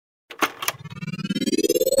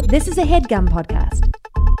This is a HeadGum podcast.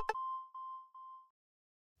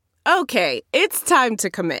 Okay, it's time to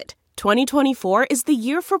commit. 2024 is the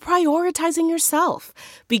year for prioritizing yourself.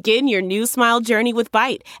 Begin your new smile journey with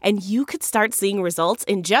Byte, and you could start seeing results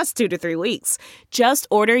in just 2 to 3 weeks. Just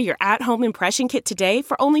order your at-home impression kit today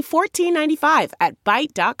for only $14.95 at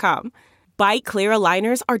Byte.com. Byte Clear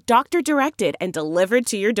aligners are doctor-directed and delivered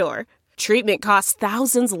to your door. Treatment costs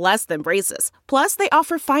thousands less than braces. Plus, they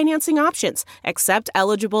offer financing options, accept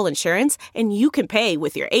eligible insurance, and you can pay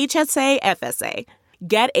with your HSA FSA.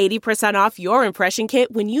 Get 80% off your impression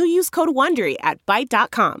kit when you use code WONDERY at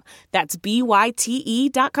Byte.com. That's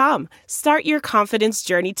BYTE.com. Start your confidence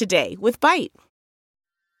journey today with Byte.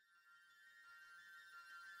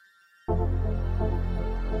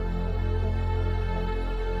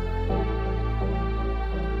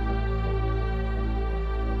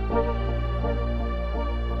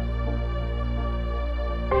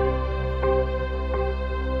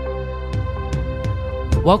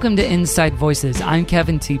 Welcome to Inside Voices. I'm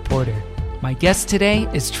Kevin T. Porter. My guest today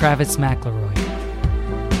is Travis McElroy.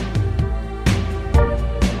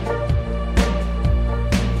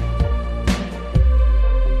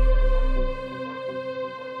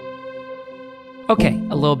 Okay,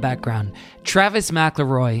 a little background. Travis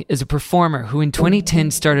McElroy is a performer who in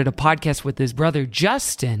 2010 started a podcast with his brother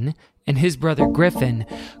Justin and his brother Griffin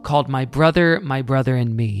called My Brother,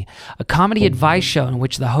 and Me, a comedy advice show in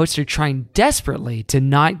which the hosts are trying desperately to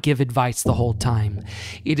not give advice the whole time.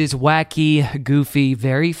 It is wacky, goofy,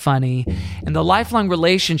 very funny, and the lifelong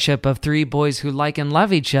relationship of three boys who like and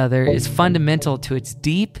love each other is fundamental to its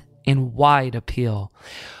deep and wide appeal.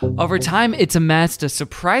 Over time, it's amassed a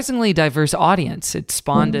surprisingly diverse audience. It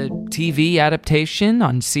spawned a TV adaptation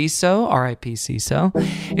on CISO, RIP CISO,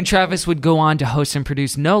 and Travis would go on to host and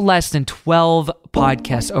produce no less than 12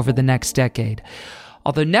 podcasts over the next decade,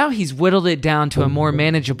 although now he's whittled it down to a more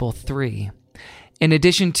manageable 3. In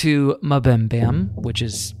addition to Mabim Bam, which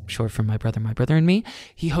is short for My Brother, and Me,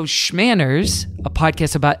 he hosts Schmanners, a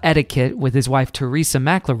podcast about etiquette with his wife Teresa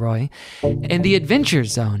McElroy, and The Adventure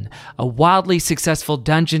Zone, a wildly successful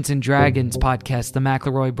Dungeons & Dragons podcast the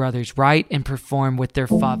McElroy brothers write and perform with their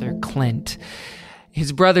father Clint.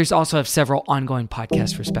 His brothers also have several ongoing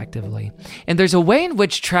podcasts, respectively. And there's a way in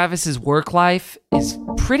which Travis's work life is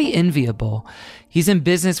pretty enviable. He's in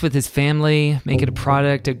business with his family, making a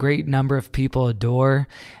product a great number of people adore,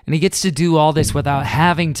 and he gets to do all this without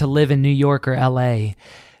having to live in New York or LA.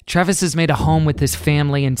 Travis has made a home with his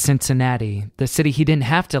family in Cincinnati, the city he didn't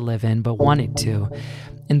have to live in but wanted to.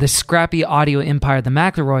 And the scrappy audio empire the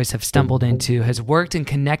McElroys have stumbled into has worked and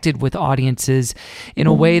connected with audiences in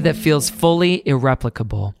a way that feels fully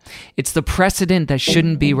irreplicable. It's the precedent that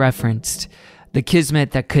shouldn't be referenced, the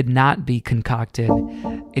kismet that could not be concocted.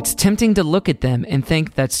 It's tempting to look at them and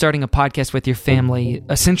think that starting a podcast with your family,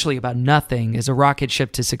 essentially about nothing, is a rocket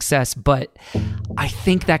ship to success, but I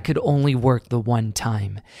think that could only work the one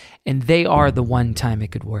time, and they are the one time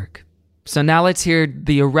it could work. So now let's hear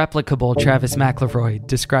the irreplicable Travis McElroy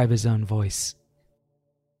describe his own voice.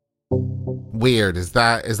 Weird. Is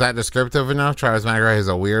that descriptive enough? Travis McElroy has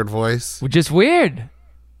a weird voice. Just weird.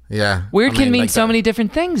 Yeah. Weird can mean like so many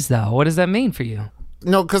different things, though. What does that mean for you?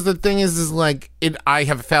 No, because the thing is like I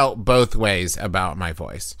have felt both ways about my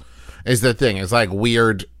voice. Is the thing. It's like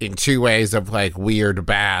weird in two ways of like weird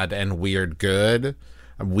bad and weird good,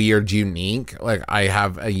 weird unique. Like I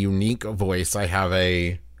have a unique voice. I have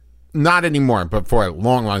a. Not anymore, but for a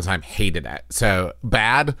long, long time, hated it. So,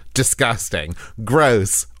 bad, disgusting,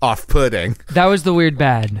 gross, off-putting. That was the weird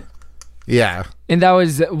bad. Yeah. And that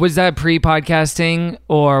was that pre-podcasting,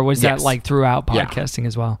 or was that like throughout podcasting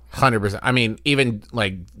as well? 100%. I mean, even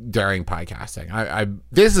like during podcasting. I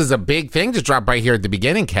this is a big thing to drop right here at the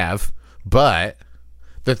beginning, Kev. But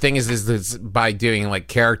the thing is this, by doing like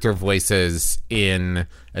character voices in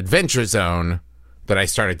Adventure Zone, that I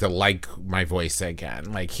started to like my voice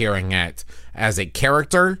again, like hearing it as a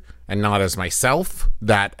character and not as myself.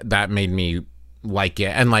 That made me like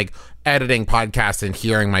it, and like editing podcasts and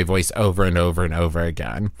hearing my voice over and over and over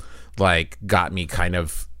again, like got me kind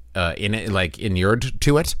of in it, like inured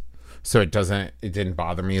to it. So it didn't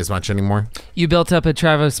bother me as much anymore. You built up a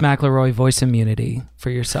Travis McElroy voice immunity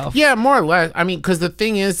for yourself. Yeah, more or less. I mean, because the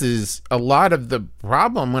thing is a lot of the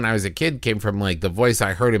problem when I was a kid came from like the voice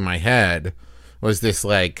I heard in my head. Was this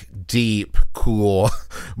like deep, cool,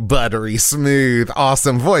 buttery, smooth,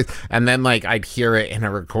 awesome voice. And then like I'd hear it in a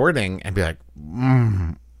recording and be like,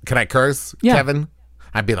 can I curse, Kevin?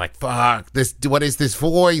 I'd be like, fuck, what is this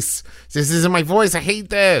voice? This isn't my voice. I hate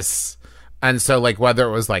this. And so like whether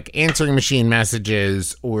it was like answering machine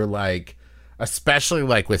messages or like especially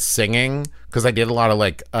like with singing, because I did a lot of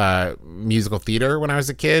like musical theater when I was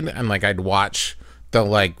a kid, and like I'd watch the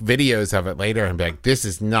like videos of it later and be like, this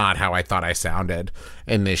is not how I thought I sounded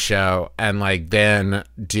in this show. And like then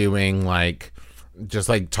doing like just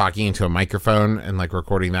like talking into a microphone and like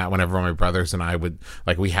recording that whenever my brothers and I would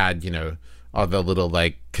like, we had, you know, all the little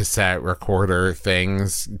like cassette recorder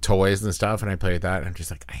things, toys and stuff, and I played that and I'm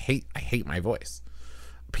just like, I hate my voice.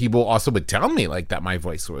 People also would tell me like that my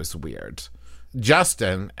voice was weird.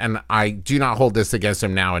 Justin, and I do not hold this against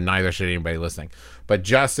him now, and neither should anybody listening, but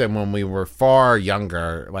Justin, when we were far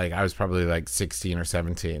younger, like I was probably like 16 or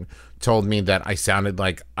 17, told me that I sounded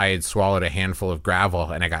like I had swallowed a handful of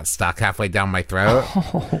gravel and I got stuck halfway down my throat.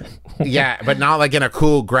 Oh. Yeah, but not like in a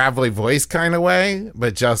cool gravelly voice kind of way,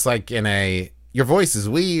 but just like in a, your voice is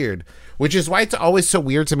weird, which is why it's always so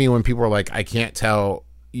weird to me when people are like, I can't tell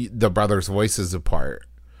the brothers' voices apart.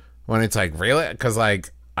 When it's like, really? Because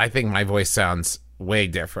like, I think my voice sounds way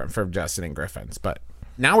different from Justin and Griffin's. But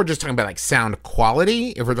now we're just talking about like sound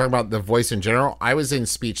quality. If we're talking about the voice in general, I was in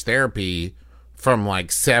speech therapy from like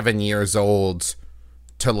 7 years old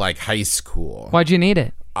to like high school. Why'd you need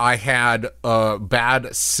it? I had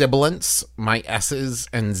bad sibilants, my S's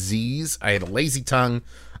and Z's. I had a lazy tongue.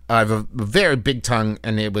 I have a very big tongue,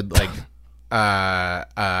 and it would like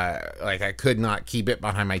I could not keep it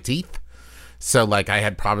behind my teeth. So, like, I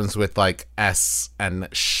had problems with, like, S and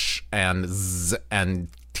sh and z and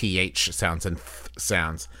th sounds and th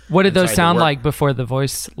sounds. What did those sound like before the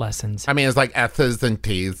voice lessons? I mean, it was like F's and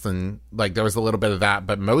T's, and, like, there was a little bit of that.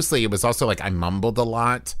 But mostly it was also, like, I mumbled a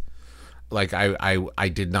lot. Like, I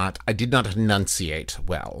did not enunciate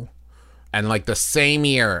well. And, like, the same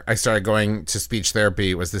year I started going to speech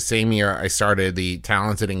therapy was the same year I started the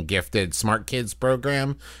Talented and Gifted Smart Kids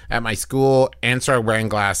program at my school, and started wearing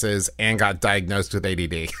glasses and got diagnosed with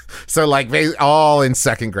ADD. So, like, all in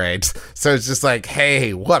second grade. So it's just like,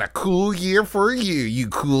 hey, what a cool year for you, you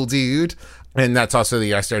cool dude. And that's also the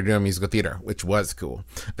year I started doing musical theater, which was cool.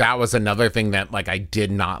 That was another thing that, like, I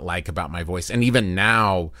did not like about my voice. And even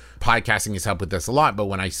now, podcasting has helped with this a lot. But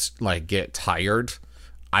when I, like, get tired,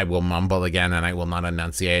 I will mumble again and I will not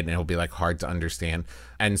enunciate, and it'll be like hard to understand.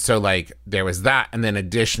 And so like there was that. And then in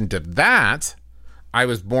addition to that, I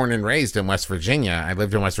was born and raised in West Virginia. I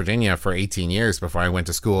lived in West Virginia for 18 years before I went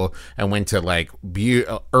to school and went to like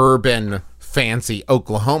urban fancy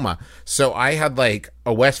Oklahoma. So I had like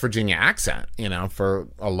a West Virginia accent, you know, for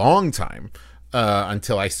a long time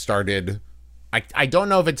until I started. I don't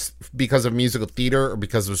know if it's because of musical theater or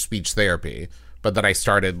because of speech therapy, but that I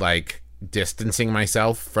started like distancing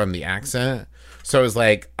myself from the accent. So it was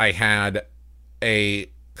like I had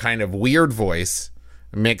a kind of weird voice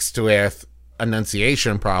mixed with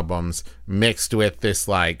enunciation problems, mixed with this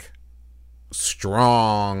like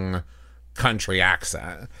strong country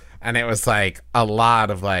accent. And it was like a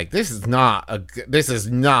lot of like, this is not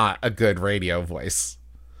a good radio voice.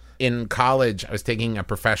 In college, I was taking a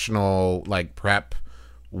professional like prep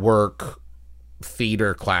work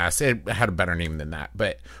theater class. It had a better name than that,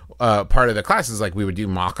 but part of the class is like we would do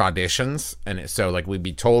mock auditions, and so like we'd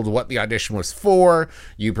be told what the audition was for.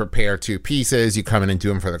 You prepare 2 pieces, you come in and do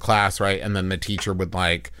them for the class, right? And then the teacher would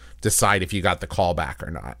like decide if you got the call back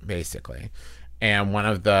or not, basically. And one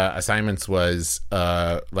of the assignments was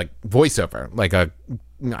like voiceover, like I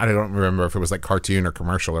don't remember if it was like cartoon or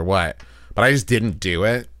commercial or what, but I just didn't do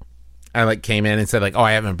it. I like came in and said like, oh,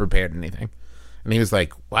 I haven't prepared anything. And he was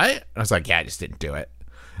like, what? I was like, yeah, I just didn't do it.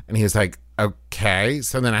 And he was like, okay.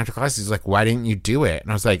 So then after class, he's like, why didn't you do it?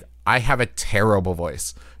 And I was like, I have a terrible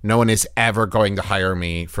voice. No one is ever going to hire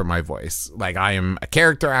me for my voice. Like, I am a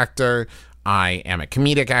character actor. I am a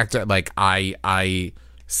comedic actor. Like, I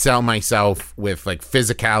sell myself with like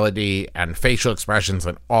physicality and facial expressions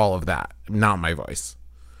and all of that, not my voice.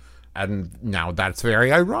 And now that's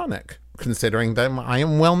very ironic, considering that I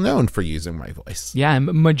am well known for using my voice. Yeah,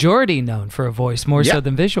 I'm majority known for a voice, more so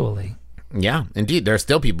than visually. Yeah, indeed. There are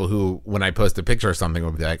still people who, when I post a picture or something,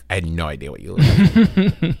 will be like, I had no idea what you look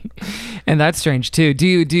like. And that's strange, too. Do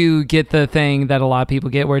you get the thing that a lot of people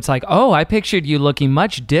get where it's like, oh, I pictured you looking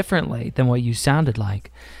much differently than what you sounded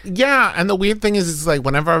like? Yeah, and the weird thing is like,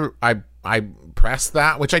 whenever I press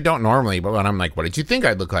that, which I don't normally, but when I'm like, what did you think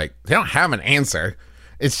I'd look like? They don't have an answer.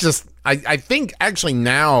 It's just, I think actually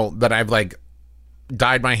now that I've like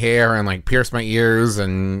dyed my hair and like pierced my ears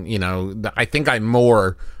and, you know, I think I'm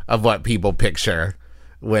more of what people picture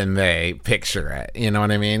when they picture it. You know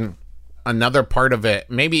what I mean? Another part of it,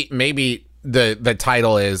 maybe the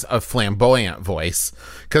title is a flamboyant voice,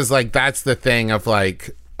 because like that's the thing of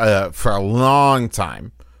like for a long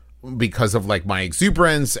time, because of like my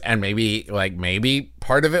exuberance and maybe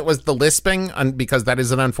part of it was the lisping, because that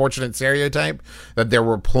is an unfortunate stereotype, that there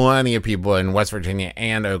were plenty of people in West Virginia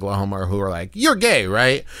and Oklahoma who were like, you're gay,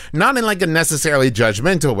 right? Not in like a necessarily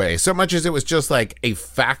judgmental way, so much as it was just like a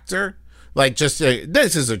factor. Like, just,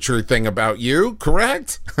 this is a true thing about you,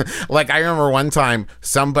 correct? Like, I remember one time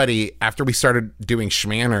somebody, after we started doing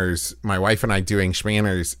Schmanners, my wife and I doing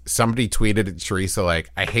Schmanners, somebody tweeted at Teresa,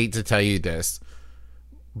 like, I hate to tell you this,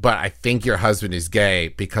 but I think your husband is gay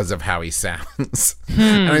because of how he sounds.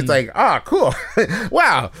 And it's like, oh, cool.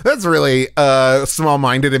 Wow, that's really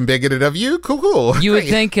small-minded and bigoted of you. Cool. You would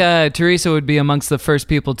think Teresa would be amongst the first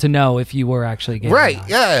people to know if you were actually gay. Right,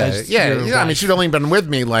 yeah. I mean, she'd only been with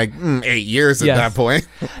me like 8 years at that point.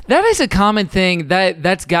 That is a common thing.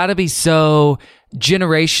 That's got to be so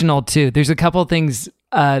generational, too. There's a couple things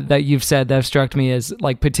that you've said that have struck me as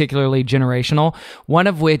like particularly generational, one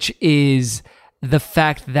of which is the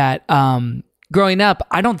fact that growing up,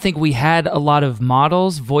 I don't think we had a lot of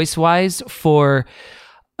models voice-wise for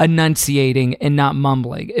enunciating and not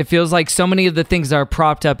mumbling. It feels like so many of the things that are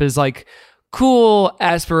propped up as like cool,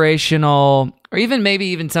 aspirational, or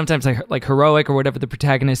even sometimes like heroic or whatever the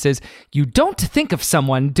protagonist is. You don't think of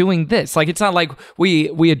someone doing this. Like, it's not like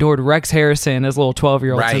we adored Rex Harrison as little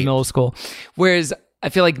 12-year-olds in middle school. Whereas I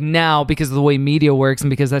feel like now, because of the way media works and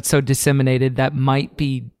because that's so disseminated, that might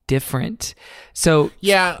be different. So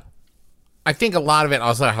yeah, I think a lot of it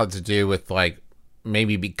also had to do with like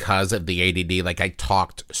maybe because of the ADD, like I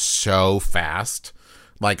talked so fast,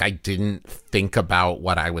 like I didn't think about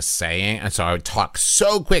what I was saying, and so I would talk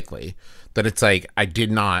so quickly that it's like I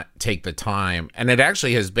did not take the time. And it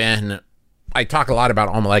actually has been, I talk a lot about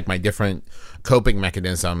all like my different coping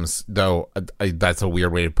mechanisms, though that's a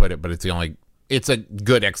weird way to put it, but it's a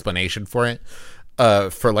good explanation for it.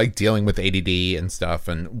 For like dealing with ADD and stuff.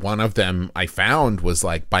 And one of them I found was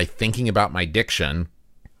like by thinking about my diction,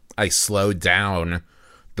 I slowed down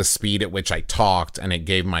the speed at which I talked, and it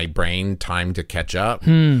gave my brain time to catch up.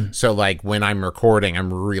 So like when I'm recording,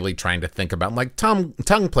 I'm really trying to think about like tongue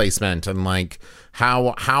placement and like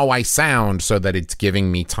how I sound, so that it's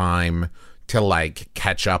giving me time to like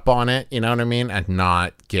catch up on it, you know what I mean? And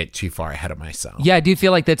not get too far ahead of myself. Yeah, do you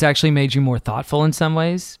feel like that's actually made you more thoughtful in some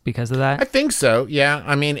ways because of that? I think so, yeah.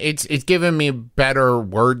 I mean, it's given me better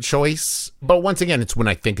word choice. But once again, it's when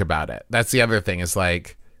I think about it. That's the other thing, is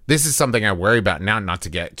like, this is something I worry about now, not to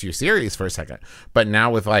get too serious for a second, but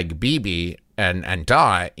now with like BB and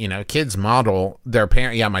Dot, you know, kids model their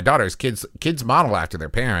parent. Yeah, my daughter's kids model after their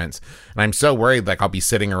parents. And I'm so worried, like I'll be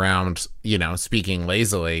sitting around, you know, speaking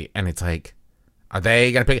lazily, and it's like, are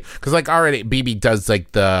they going to pick? Because like already BB does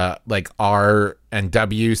like the like R and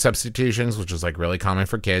W substitutions, which is like really common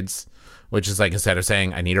for kids, which is like instead of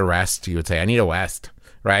saying I need a rest, you would say I need a West,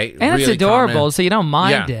 right? And really it's adorable, common. So you don't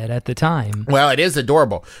mind it at the time. Well, it is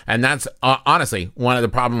adorable. And that's honestly one of the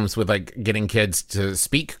problems with like getting kids to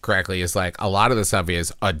speak correctly, is like a lot of the stuff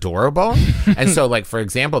is adorable. And so like, for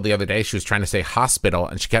example, the other day she was trying to say hospital,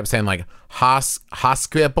 and she kept saying like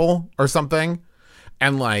hospital or something.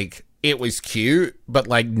 And like, it was cute, but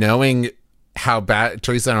like knowing how bad,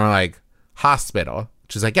 Teresa and I were like, hospital.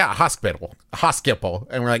 She's like, yeah, hospital.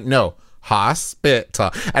 And we're like, no, hospital.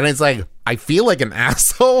 And it's like, I feel like an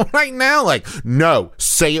asshole right now. Like, no,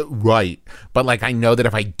 say it right. But like, I know that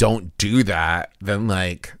if I don't do that, then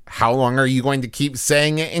like, how long are you going to keep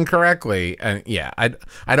saying it incorrectly? And yeah,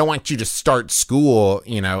 I don't want you to start school,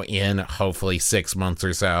 you know, in hopefully 6 months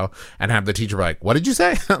or so, and have the teacher be like, what did you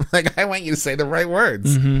say? Like, I want you to say the right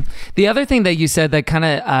words. Mm-hmm. The other thing that you said that kind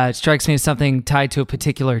of strikes me as something tied to a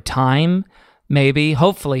particular time, maybe,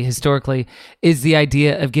 hopefully, historically, is the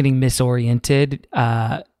idea of getting misoriented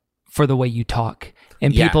for the way you talk,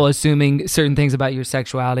 and people assuming certain things about your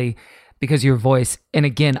sexuality because of your voice. And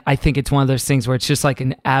again, I think it's one of those things where it's just like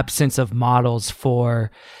an absence of models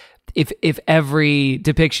for if every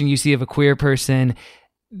depiction you see of a queer person,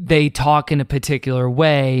 they talk in a particular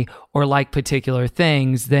way or like particular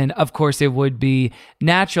things, then of course it would be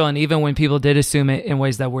natural. And even when people did assume it in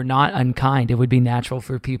ways that were not unkind, it would be natural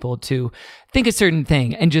for people to think a certain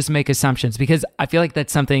thing and just make assumptions, because I feel like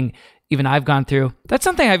that's something even I've gone through. That's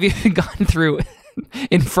something I've even gone through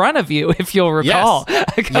in front of you, if you'll recall,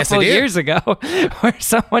 a couple of years ago, where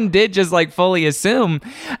someone did just like fully assume.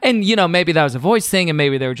 And, you know, maybe that was a voice thing, and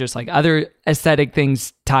maybe there were just like other aesthetic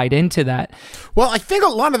things tied into that. Well, I think a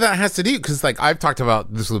lot of that has to do, because like I've talked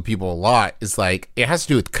about this with people a lot, is like it has to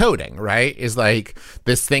do with coding, right? Is like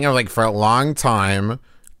this thing of like, for a long time,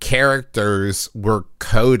 characters were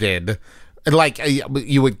coded, like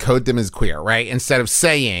you would code them as queer, right? Instead of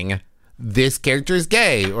saying this character is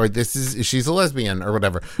gay, or she's a lesbian, or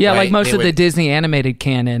whatever. Yeah, right? like most of the Disney animated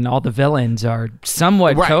canon, all the villains are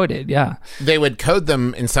somewhat coded. Yeah, they would code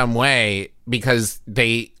them in some way because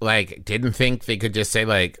they like didn't think they could just say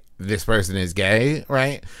like this person is gay,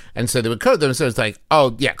 right? And so they would code them so it's like,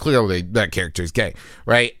 oh yeah, clearly that character is gay,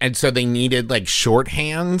 right? And so they needed like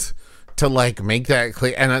shorthand to like make that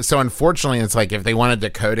clear. And so unfortunately it's like if they wanted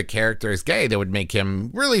to code a character as gay, they would make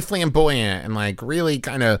him really flamboyant and like really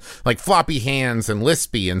kind of like floppy hands and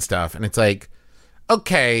lispy and stuff. And it's like,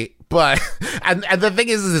 okay, but and the thing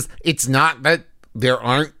is it's not that there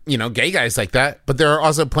aren't, you know, gay guys like that, but there are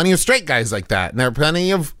also plenty of straight guys like that, and there are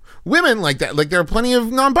plenty of women like that. Like there are plenty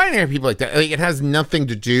of non-binary people like that. Like it has nothing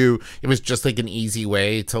to do. It was just like an easy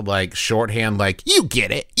way to like shorthand, like you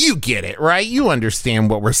get it, right? You understand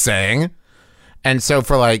what we're saying. And so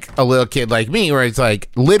for like a little kid like me, where it's like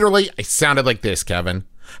literally, I sounded like this, Kevin.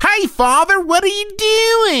 Hey, father, what are you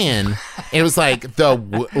doing? It was like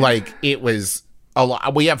it was a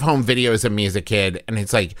lot. We have home videos of me as a kid, and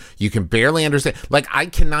it's like you can barely understand. Like I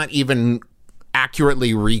cannot even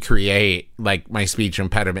accurately recreate like my speech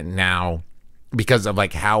impediment now because of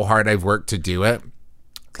like how hard I've worked to do it,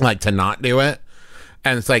 like to not do it.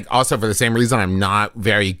 And it's like also for the same reason I'm not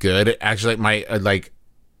very good at actually my like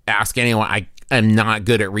ask anyone. I am not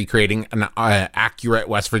good at recreating an accurate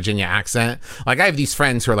West Virginia accent. Like I have these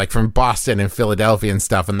friends who are like from Boston and Philadelphia and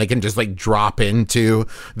stuff, and they can just like drop into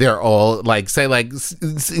their old like say like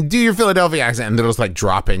do your Philadelphia accent, and they'll just like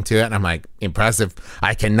drop into it, and I'm like, impressive.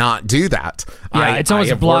 I cannot do that. Yeah, it's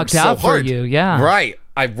almost blocked out for you. Yeah, right.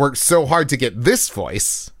 I've worked so hard to get this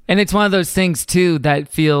voice, and it's one of those things too that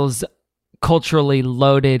feels culturally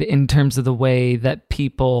loaded in terms of the way that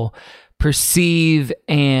people perceive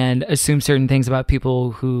and assume certain things about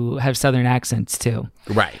people who have Southern accents too.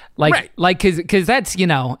 Right. Like, cause that's, you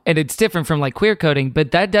know, and it's different from like queer coding,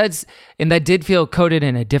 but that did feel coded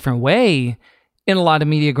in a different way in a lot of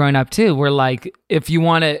media growing up too, where like, if you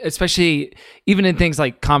want to, especially even in things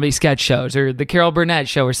like comedy sketch shows or the Carol Burnett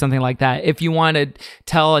show or something like that, if you want to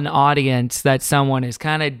tell an audience that someone is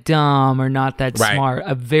kind of dumb or not that smart,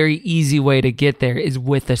 a very easy way to get there is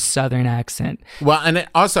with a Southern accent. Well, and it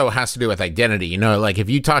also has to do with identity. You know, like if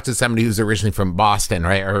you talk to somebody who's originally from Boston,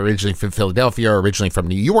 right, or originally from Philadelphia, or originally from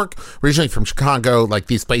New York, originally from Chicago, like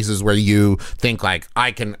these places where you think like,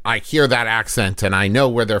 I hear that accent and I know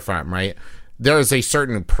where they're from, right? There's a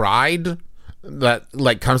certain pride that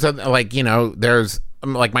like comes up, like, you know, there's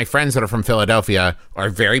like my friends that are from Philadelphia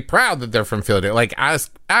are very proud that they're from Philadelphia. Like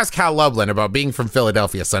ask Hal Lublin about being from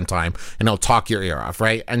Philadelphia sometime and he'll talk your ear off,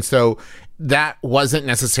 right? And so that wasn't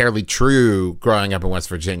necessarily true growing up in West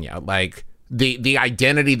Virginia. Like the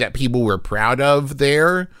identity that people were proud of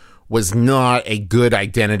there was not a good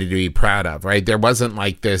identity to be proud of, right? There wasn't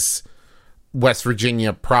like this West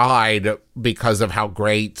Virginia pride because of how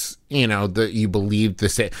great, you know, you believed the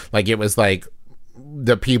state. Like it was like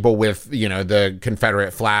the people with, you know, the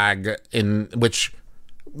Confederate flag in which,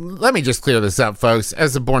 let me just clear this up, folks.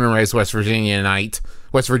 As a born and raised West Virginian,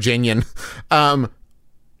 West Virginia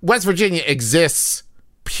exists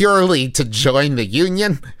purely to join the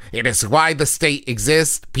Union. It is why the state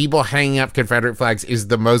exists. People hanging up Confederate flags is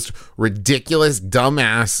the most ridiculous,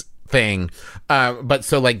 dumbass thing. But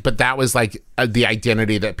that was like the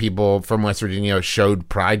identity that people from West Virginia showed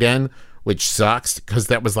pride in, which sucks because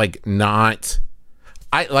that was like that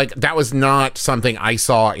was not something I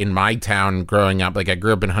saw in my town growing up. Like I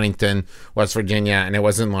grew up in Huntington, West Virginia, and it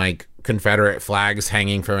wasn't like Confederate flags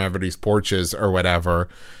hanging from everybody's porches or whatever.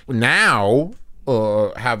 Now,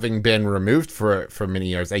 having been removed for many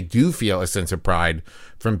years, I do feel a sense of pride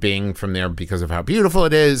from being from there because of how beautiful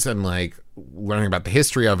it is and like learning about the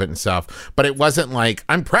history of it and stuff. But it wasn't like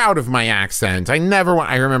I'm proud of my accent. I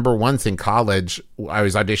remember once in college I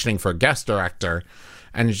was auditioning for a guest director,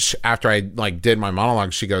 and after I like did my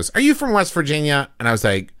monologue, she goes, "Are you from West Virginia?" And I was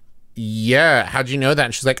like, "Yeah." "How'd you know that?"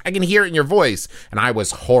 And she's like, "I can hear it in your voice." And I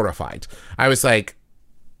was horrified. I was like,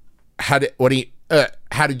 how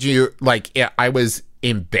did you like it? I was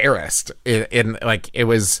embarrassed in like it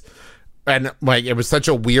was. And like it was such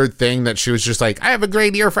a weird thing that she was just like, "I have a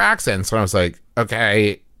great ear for accents." And I was like,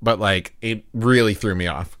 okay, but like it really threw me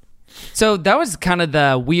off. So that was kind of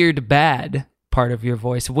the weird bad part of your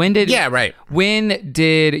voice. When did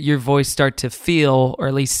your voice start to feel, or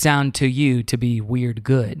at least sound to you, to be weird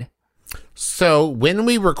good? So when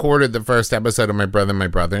we recorded the first episode of My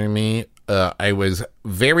Brother and Me, I was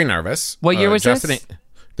very nervous. What year was this?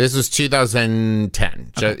 This was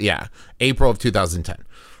 2010. Okay. April of 2010.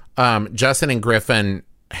 Justin and Griffin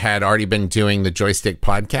had already been doing the Joystick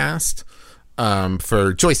podcast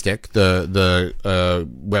for Joystick, the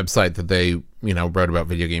website that they, you know, wrote about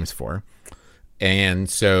video games for. And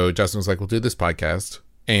so Justin was like, we'll do this podcast.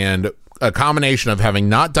 And a combination of having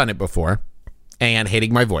not done it before and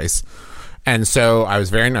hating my voice. And so I was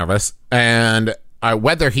very nervous. And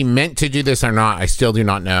whether he meant to do this or not, I still do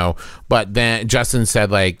not know. But then Justin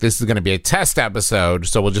said, like, this is going to be a test episode,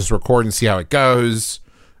 so we'll just record and see how it goes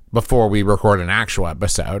before we record an actual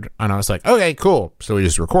episode. And I was like, okay, cool. So we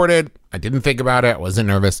just recorded. I didn't think about it. I wasn't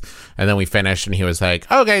nervous. And then we finished, and he was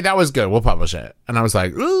like, okay, that was good. We'll publish it. And I was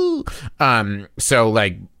like, ooh. So,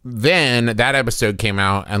 like, then that episode came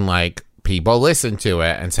out, and, like, people listened to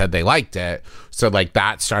it and said they liked it. So, like,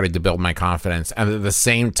 that started to build my confidence. And at the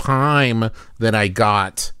same time that I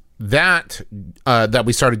got that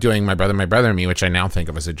we started doing My Brother and Me, which I now think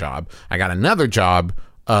of as a job, I got another job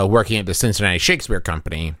working at the Cincinnati Shakespeare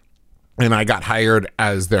Company. And I got hired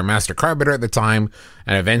as their master carpenter at the time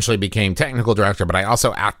and eventually became technical director. But I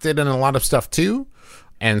also acted in a lot of stuff, too.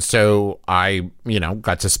 And so I,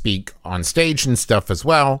 got to speak on stage and stuff as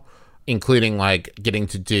well, including, like, getting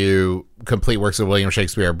to do complete works of William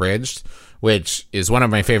Shakespeare abridged, which is one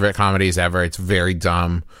of my favorite comedies ever. It's very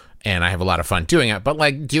dumb, and I have a lot of fun doing it. But,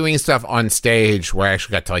 like, doing stuff on stage where I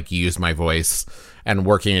actually got to, like, use my voice and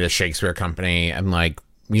working at a Shakespeare company and, like,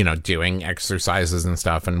 doing exercises and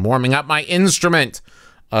stuff and warming up my instrument.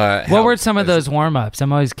 What were some of those warm-ups?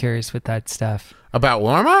 I'm always curious with that stuff. About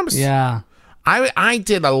warm-ups? Yeah. I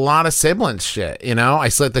did a lot of sibilance shit, I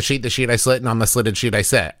slit the sheet I slit, and on the slitted sheet I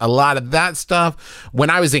sit. A lot of that stuff. When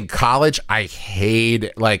I was in college, I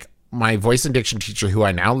hated, like, my voice and diction teacher, who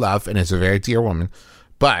I now love and is a very dear woman,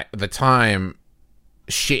 but at the time,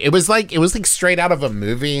 it was like straight out of a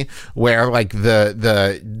movie where, like,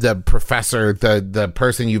 the professor, the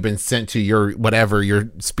person you've been sent to,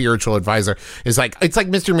 your spiritual advisor, is like, it's like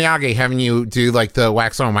Mr. Miyagi having you do, like, the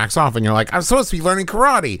wax on, wax off, and you're like, I'm supposed to be learning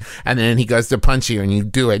karate, and then he goes to punch you and you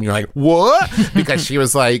do it and you're like, what? Because she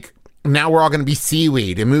was like, now we're all going to be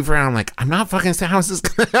seaweed and move around. I'm like, I'm not fucking, how is this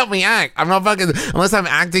going to help me act? I'm not fucking, unless I'm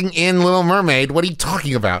acting in Little Mermaid. What are you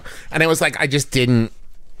talking about? And it was like, I just didn't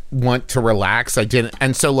want to relax. I didn't.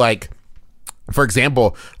 And so, like, for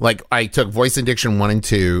example, like, I took voice and diction 1 and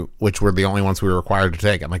 2, which were the only ones we were required to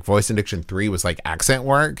take. And, like, voice and diction 3 was, like, accent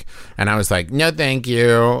work. And I was like, no, thank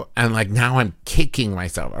you. And, like, now I'm kicking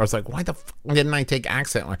myself. I was like, why the fuck didn't I take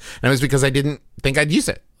accent work? And it was because I didn't think I'd use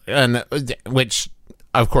it. And which,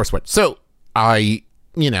 of course, what? So I,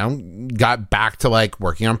 got back to, like,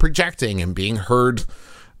 working on projecting and being heard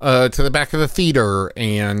to the back of the theater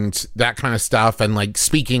and that kind of stuff, and, like,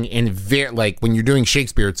 speaking in like, when you're doing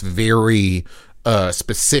Shakespeare, it's very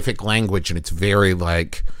specific language, and it's very,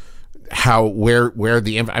 like, where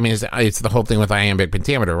the, I mean, it's the whole thing with iambic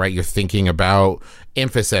pentameter, right? You're thinking about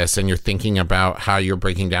emphasis, and you're thinking about how you're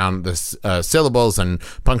breaking down the syllables and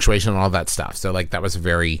punctuation and all that stuff. So, like, that was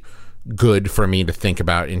very good for me to think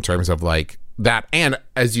about in terms of, like, that. And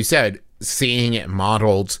as you said, seeing it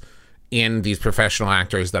modeled in these professional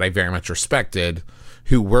actors that I very much respected,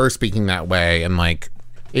 who were speaking that way. And, like,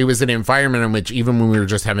 it was an environment in which, even when we were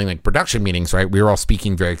just having, like, production meetings, right, we were all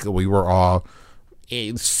speaking we were all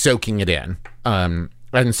soaking it in. And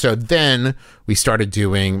so then we started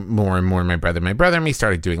doing more and more My Brother and Me,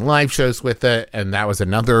 started doing live shows with it. And that was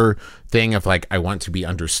another thing of, like, I want to be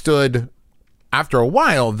understood. After a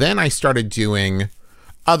while, then I started doing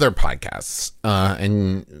other podcasts,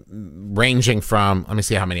 and ranging from, let me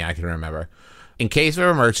see how many I can remember. In Case of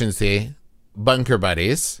Emergency, Bunker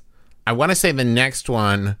Buddies. I want to say the next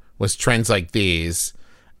one was Trends Like These,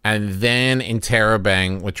 and then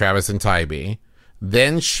Interrobang with Travis and Tybee,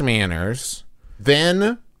 then Schmanners,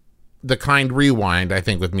 then The Kind Rewind, I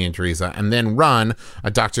think, with me and Teresa, and then Run,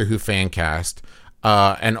 a Doctor Who fan cast.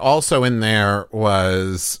 And also in there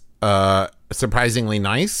was Surprisingly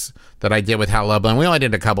Nice, that I did with Hal Lublin. We only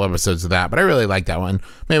did a couple episodes of that, but I really like that one.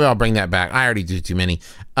 Maybe I'll bring that back. I already do too many.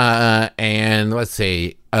 And let's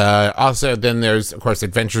see. Also, then there's, of course,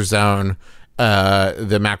 Adventure Zone.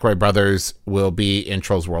 The McElroy brothers will be in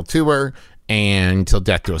Trolls World Tour and Till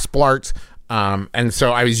Death Do Us Part. And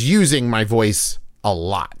so I was using my voice a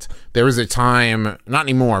lot. There was a time, not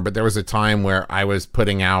anymore, but there was a time where I was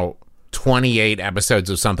putting out 28 episodes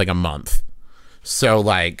of something a month. So,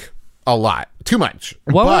 like, a lot. Too much.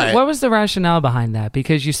 What was the rationale behind that?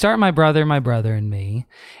 Because you start My Brother and Me,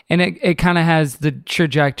 and it kind of has the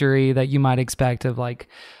trajectory that you might expect of, like,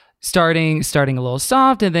 starting a little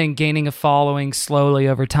soft and then gaining a following slowly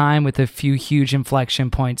over time with a few huge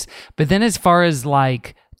inflection points. But then as far as,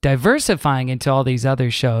 like, diversifying into all these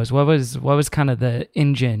other shows, what was kind of the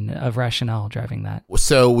engine of rationale driving that?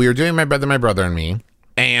 So we were doing My Brother and Me,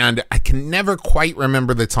 and I can never quite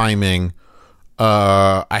remember the timing.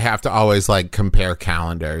 I have to always, like, compare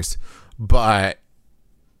calendars, but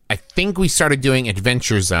I think we started doing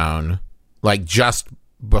Adventure Zone like just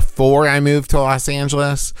before I moved to Los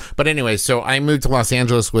Angeles. But anyway, so I moved to Los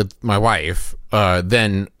Angeles with my wife,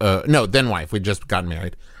 then wife. We'd just gotten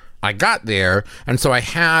married. I got there, and so I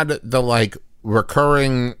had the like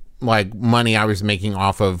recurring like money I was making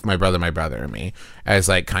off of my brother and me as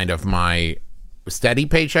like kind of my steady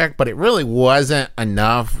paycheck, but it really wasn't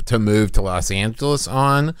enough to move to Los Angeles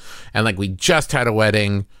on. And like we just had a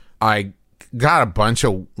wedding. I got a bunch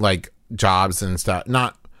of like jobs and stuff.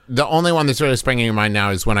 Not the only one that's really springing in mind now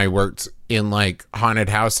is when I worked in like haunted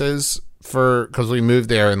houses because we moved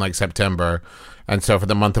there in like September. And so for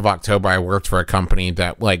the month of October, I worked for a company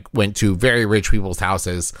that like went to very rich people's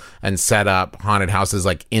houses and set up haunted houses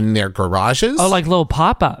like in their garages. Oh, like little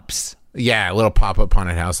pop-ups. Yeah, little pop-up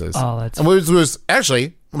haunted houses. Oh, that's... And it was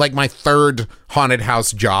actually like my third haunted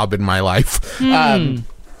house job in my life.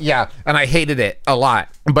 Yeah, and I hated it a lot.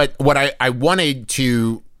 But what I wanted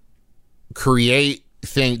to create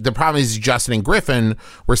the problem is Justin and Griffin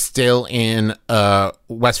were still in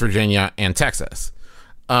West Virginia and Texas.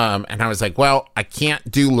 And I was like, well, I can't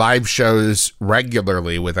do live shows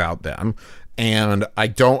regularly without them. And I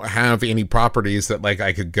don't have any properties that like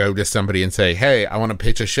I could go to somebody and say, hey, I want to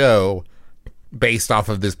pitch a show based off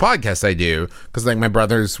of this podcast I do. Because like my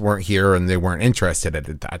brothers weren't here and they weren't interested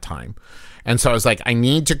at that time. And so I was like, I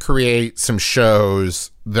need to create some shows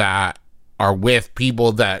that are with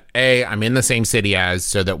people that A, I'm in the same city as,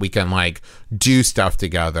 so that we can like do stuff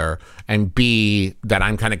together, and B, that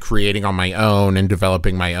I'm kind of creating on my own and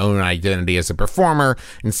developing my own identity as a performer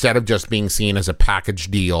instead of just being seen as a package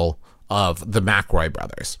deal of the McElroy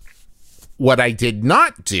brothers. What I did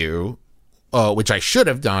not do, which I should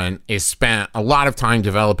have done, is spent a lot of time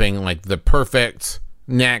developing like the perfect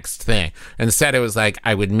next thing. Instead, it was like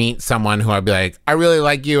I would meet someone who I'd be like, I really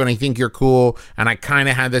like you and I think you're cool, and I kind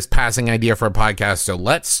of had this passing idea for a podcast, so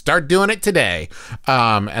let's start doing it today.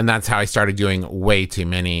 And that's how I started doing way too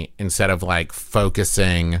many instead of like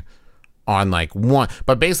focusing on like one.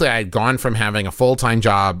 But basically I had gone from having a full-time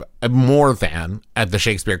job more than at the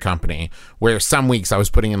Shakespeare Company, where some weeks I was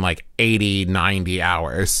putting in like 80, 90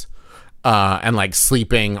 hours and like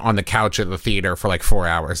sleeping on the couch at the theater for like 4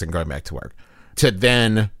 hours and going back to work, to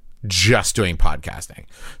then just doing podcasting.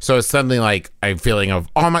 So it's suddenly like I'm feeling of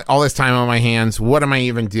all this time on my hands. What am I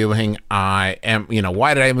even doing? I am,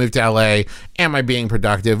 why did I move to LA? Am I being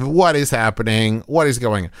productive? What is happening? What is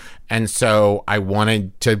going on? And so I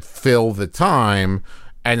wanted to fill the time.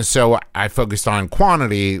 And so I focused on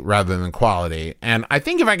quantity rather than quality. And I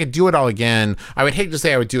think if I could do it all again, I would hate to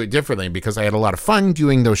say I would do it differently, because I had a lot of fun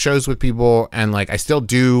doing those shows with people. And like, I still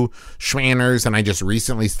do Schmanners, and I just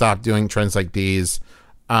recently stopped doing Trends Like These.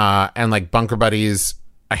 And like Bunker Buddies,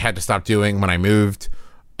 I had to stop doing when I moved.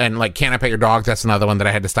 And like Can I Pet Your Dog? That's another one that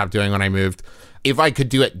I had to stop doing when I moved. If I could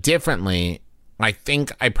do it differently, I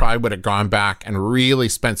think I probably would have gone back and really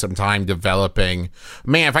spent some time developing.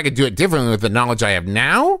 Man, if I could do it differently with the knowledge I have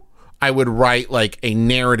now, I would write like a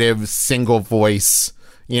narrative, single voice,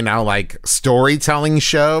 like storytelling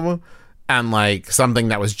show, and like something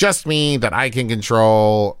that was just me, that I can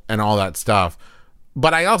control and all that stuff.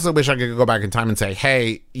 But I also wish I could go back in time and say,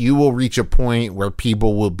 hey, you will reach a point where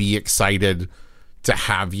people will be excited to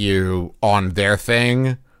have you on their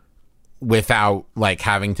thing without like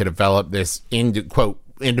having to develop this quote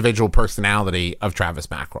individual personality of Travis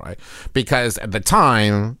McElroy. Because at the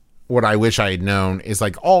time, what I wish I had known is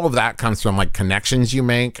like all of that comes from like connections you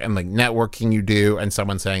make and like networking you do, and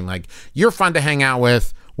someone saying like, you're fun to hang out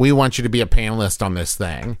with, we want you to be a panelist on this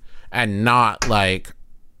thing, and not like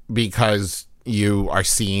because you are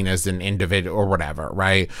seen as an individual or whatever,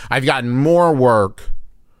 right? I've gotten more work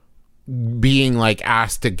being like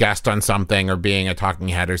asked to guest on something or being a talking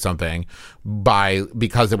head or something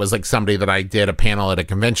because it was like somebody that I did a panel at a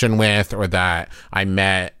convention with, or that I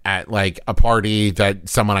met at like a party that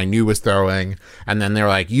someone I knew was throwing, and then they're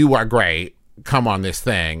like, you are great, come on this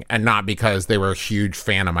thing, and not because they were a huge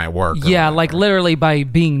fan of my work. Yeah, like literally by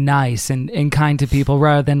being nice and kind to people,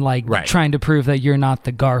 rather than like trying to prove that you're not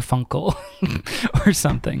the Garfunkel or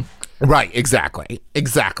something. Right, exactly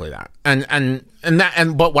that.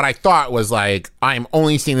 But what I thought was like, I'm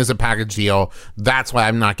only seen as a package deal. That's why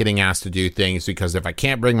I'm not getting asked to do things, because if I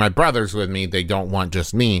can't bring my brothers with me, they don't want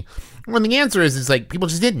just me. When the answer is like, people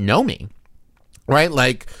just didn't know me, right?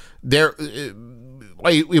 Like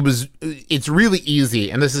it's really easy,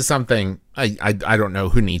 and this is something I don't know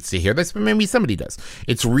who needs to hear this, but maybe somebody does.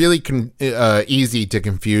 It's really easy to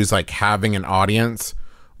confuse like having an audience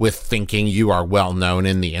with thinking you are well known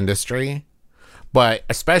in the industry. But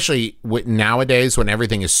especially nowadays, when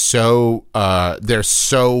everything is so there's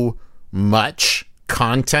so much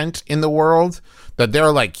content in the world that there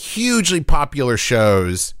are like hugely popular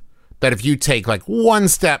shows that if you take like one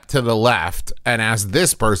step to the left and ask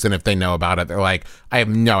this person if they know about it, they're like, I have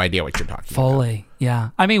no idea what you're talking about. Fully, yeah.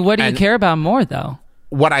 I mean, what do you care about more, though?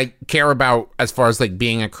 What I care about as far as like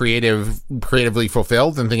being a creatively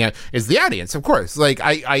fulfilled and thing is the audience, of course. Like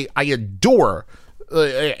I adore.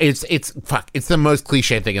 It's the most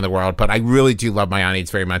cliche thing in the world, but I really do love my audience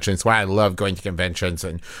very much, and it's why I love going to conventions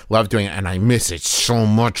and love doing it, and I miss it so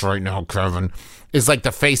much right now, Kevin. It's like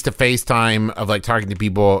the face-to-face time of like talking to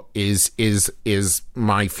people is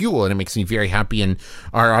my fuel, and it makes me very happy, and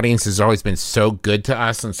our audience has always been so good to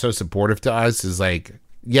us and so supportive to us. Is like,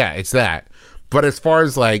 yeah, it's that. But as far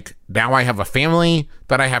as like, now I have a family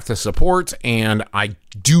that I have to support, and I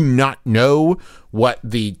do not know what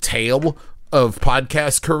the tail of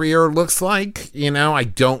podcast career looks like. You know, I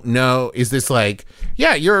don't know. Is this like,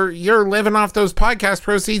 yeah, you're living off those podcast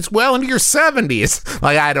proceeds well into your 70s?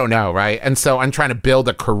 Like, I don't know, right? And so I'm trying to build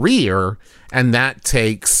a career, and that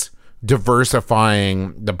takes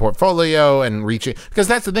diversifying the portfolio and reaching, because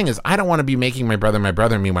that's the thing is, I don't want to be making my brother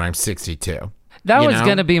and me when I'm 62. That was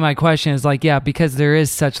going to be my question, is like, yeah, because there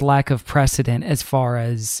is such lack of precedent as far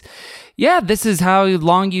as, yeah, this is how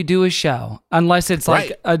long you do a show. Unless it's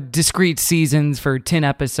like a discrete seasons for 10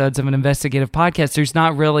 episodes of an investigative podcast. There's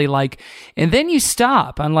not really like, and then you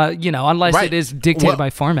stop unless it is dictated by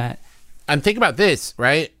format. And think about this,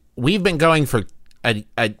 right? We've been going for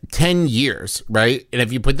 10 years, right? And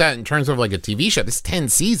if you put that in terms of like a TV show, this is 10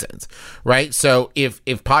 seasons, right? So if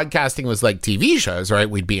podcasting was like TV shows, right,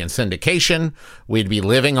 we'd be in syndication, we'd be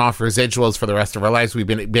living off residuals for the rest of our lives.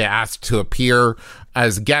 We'd be asked to appear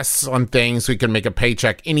as guests on things. We could make a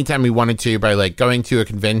paycheck anytime we wanted to by like going to a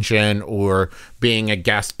convention or being a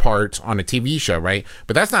guest part on a TV show, right?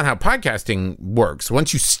 But that's not how podcasting works.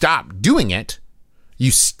 Once you stop doing it,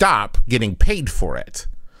 you stop getting paid for it.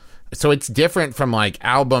 So it's different from like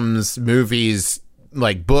albums, movies,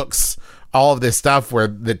 like books, all of this stuff where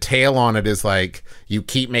the tail on it is like you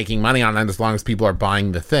keep making money on it as long as people are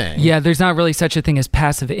buying the thing. Yeah, there's not really such a thing as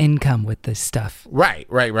passive income with this stuff. Right.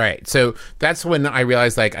 So that's when I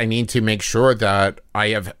realized like I need to make sure that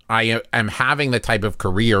I am having the type of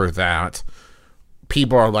career that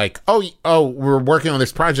people are like, oh, we're working on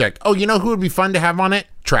this project. Oh, you know who would be fun to have on it?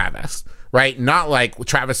 Travis. Right? Not like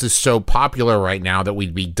Travis is so popular right now that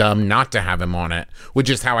we'd be dumb not to have him on it, which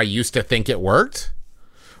is how I used to think it worked.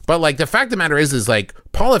 But like the fact of the matter is like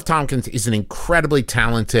Paul F. Tompkins is an incredibly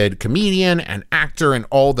talented comedian and actor and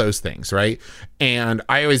all those things, right? And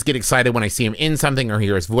I always get excited when I see him in something or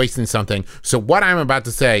hear his voice in something. So what I'm about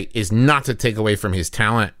to say is not to take away from his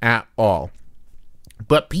talent at all.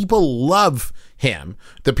 But people love him.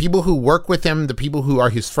 The people who work with him, the people who are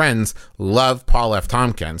his friends, love Paul F.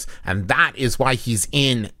 Tompkins. And that is why he's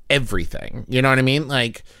in everything. You know what I mean?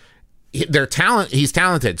 Like, he's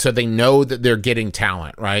talented, so they know that they're getting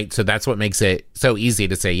talent, right? So that's what makes it so easy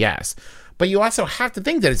to say yes. But you also have to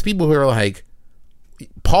think that it's people who are like,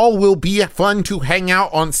 Paul will be fun to hang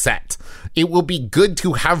out on set. It will be good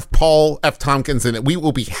to have Paul F. Tompkins in it. We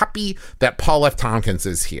will be happy that Paul F. Tompkins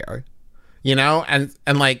is here. You know, and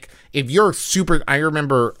like, if you're I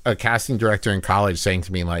remember a casting director in college saying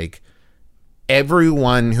to me, like,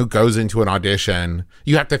 everyone who goes into an audition,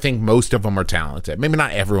 you have to think most of them are talented. Maybe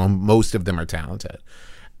not everyone, most of them are talented.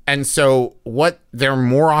 And so what they're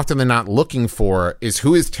more often than not looking for is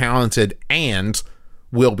who is talented and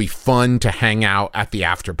will be fun to hang out at the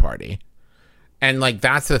after party. And like,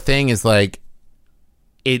 that's the thing is like,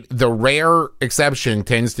 the rare exception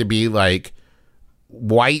tends to be like,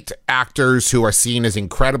 white actors who are seen as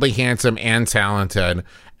incredibly handsome and talented,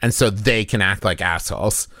 and so they can act like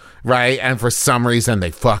assholes, right? And for some reason they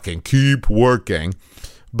fucking keep working.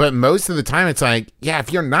 But most of the time it's like, yeah, if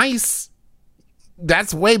you're nice,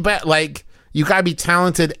 that's way better. Like, you gotta be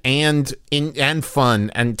talented and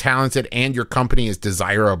fun and talented, and your company is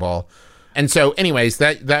desirable. And so anyways,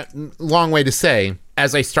 that long way to say,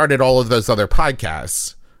 as I started all of those other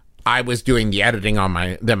podcasts, I was doing the editing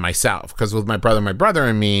on them myself, because with my brother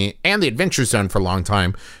and me and the Adventure Zone for a long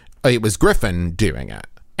time, it was Griffin doing it.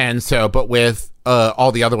 And so, but with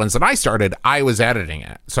all the other ones that I started, I was editing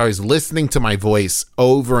it. So I was listening to my voice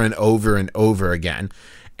over and over and over again.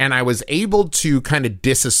 And I was able to kind of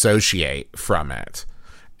disassociate from it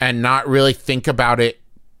and not really think about it.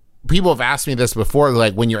 People have asked me this before,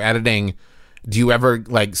 like, when you're editing, do you ever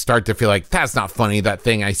like start to feel like that's not funny, that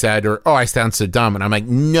thing I said, or oh, I sound so dumb? And I'm like,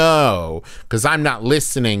 no, because I'm not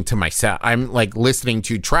listening to myself. I'm like listening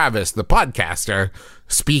to Travis, the podcaster,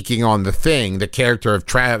 speaking on the thing, the character of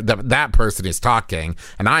that person is talking,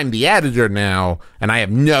 and I'm the editor now, and I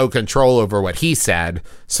have no control over what he said,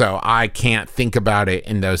 so I can't think about it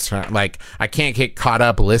in those terms. Like, I can't get caught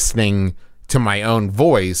up listening to my own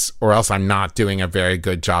voice, or else I'm not doing a very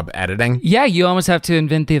good job editing. Yeah, you almost have to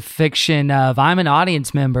invent the fiction of, I'm an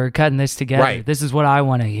audience member cutting this together. Right. This is what I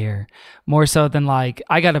want to hear. More so than like,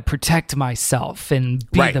 I got to protect myself and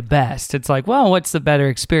be Right. the best. It's like, well, what's the better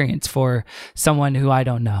experience for someone who I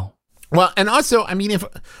don't know? Well, and also, I mean, if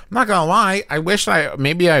I'm not gonna lie, I wish I don't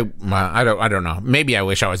know. Maybe I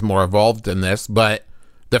wish I was more involved in this, but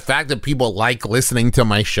the fact that people like listening to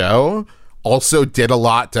my show also did a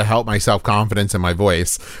lot to help my self-confidence in my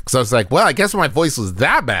voice. Because I was like, well, I guess if my voice was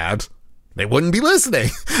that bad, they wouldn't be listening.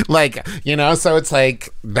 Like, you know, so it's like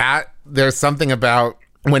that. There's something about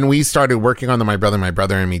when we started working on the My Brother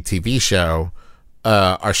and Me TV show,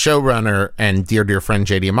 our showrunner and dear friend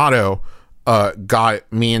JD Amato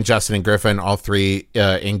got me and Justin and Griffin all three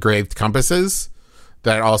engraved compasses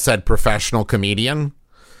that all said professional comedian.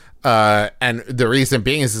 And the reason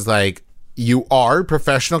being is like, you are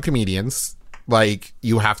professional comedians. Like,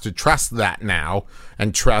 you have to trust that now,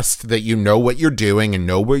 and trust that you know what you're doing and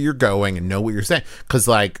know where you're going and know what you're saying. Because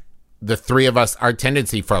like the three of us, our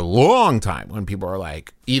tendency for a long time when people are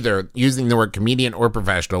like either using the word comedian or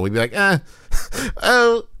professional, we'd be like,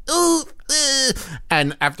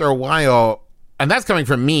 and after a while, and that's coming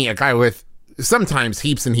from me, a guy with sometimes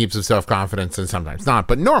heaps and heaps of self-confidence and sometimes not,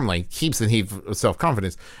 but normally heaps and heaps of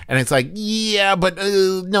self-confidence. And it's like, yeah, but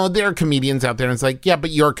no, there are comedians out there. And it's like, yeah,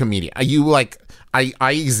 but you're a comedian. You like, I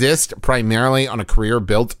exist primarily on a career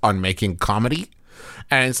built on making comedy.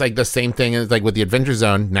 And it's like the same thing as like with the Adventure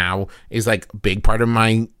Zone now is like a big part of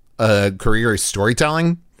my career is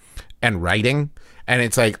storytelling and writing. And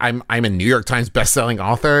it's like, I'm a New York Times bestselling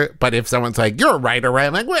author, but if someone's like, you're a writer, right?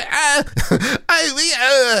 I'm like, what?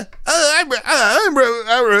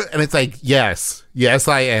 And it's like, yes,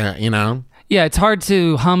 I am, you know? Yeah, it's hard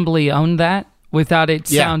to humbly own that without it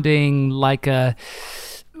sounding like a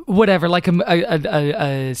whatever, like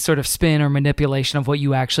a sort of spin or manipulation of what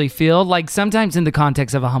you actually feel. Like sometimes in the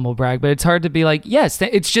context of a humble brag, but it's hard to be like, yes,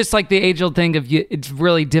 it's just like the age-old thing of you. It's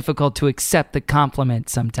really difficult to accept the compliment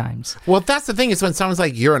sometimes. Well, that's the thing is when someone's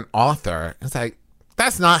like, you're an author, it's like,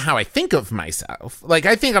 that's not how I think of myself. Like,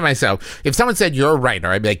 I think of myself, if someone said you're a writer,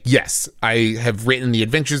 I'd be like, yes, I have written the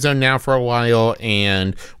Adventure Zone now for a while,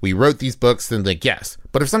 and we wrote these books, then like, yes.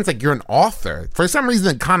 But if someone's like, you're an author, for some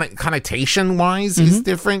reason, connotation-wise is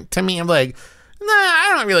different to me. I'm like, nah,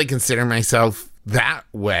 I don't really consider myself that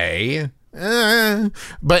way.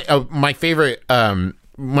 But my favorite, one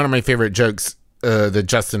of my favorite jokes that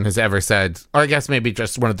Justin has ever said, or I guess maybe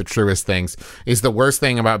just one of the truest things, is the worst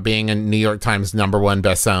thing about being a New York Times #1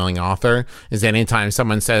 best-selling author is anytime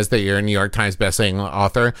someone says that you're a New York Times best-selling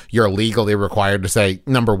author, you're legally required to say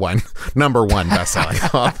 #1 best-selling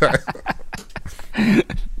author.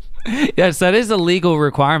 Yes, that is a legal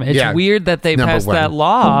requirement. It's weird that they passed that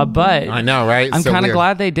law, but I know, right? I'm so kind of weird.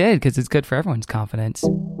 glad they did because it's good for everyone's confidence.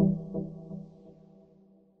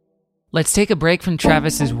 Let's take a break from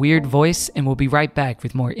Travis's weird voice, and we'll be right back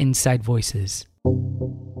with more Inside Voices.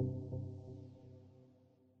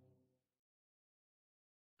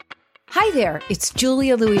 Hi there, it's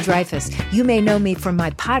Julia Louis-Dreyfus. You may know me from my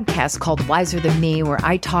podcast called Wiser Than Me, where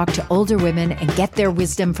I talk to older women and get their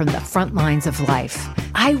wisdom from the front lines of life.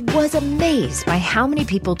 I was amazed by how many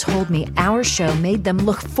people told me our show made them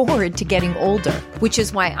look forward to getting older, which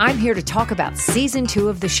is why I'm here to talk about season 2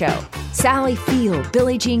 of the show. Sally Field,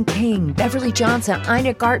 Billie Jean King, Beverly Johnson,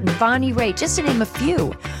 Ina Garten, Bonnie Raitt, just to name a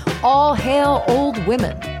few. All hail old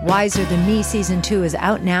women. Wiser Than Me season 2 is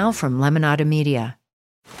out now from Lemonada Media.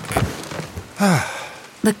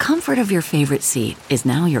 The comfort of your favorite seat is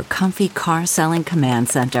now your comfy car selling command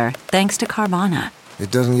center, thanks to Carvana.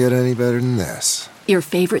 It doesn't get any better than this. Your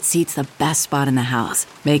favorite seat's the best spot in the house.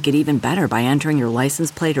 Make it even better by entering your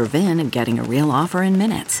license plate or VIN and getting a real offer in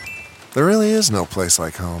minutes. There really is no place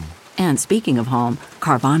like home. And speaking of home,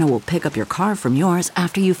 Carvana will pick up your car from yours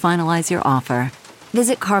after you finalize your offer.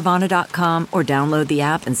 Visit Carvana.com or download the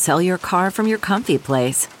app and sell your car from your comfy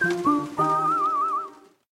place.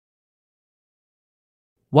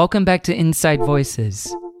 Welcome back to Inside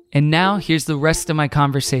Voices. And now here's the rest of my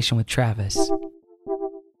conversation with Travis.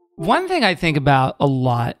 One thing I think about a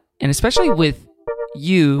lot, and especially with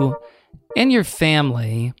you and your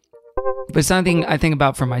family, but something I think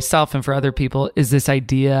about for myself and for other people, is this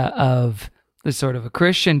idea of the sort of a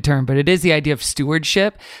Christian term, but it is the idea of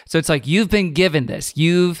stewardship. So it's like you've been given this,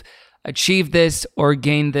 you've achieved this or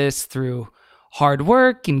gained this through hard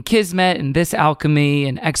work and kismet and this alchemy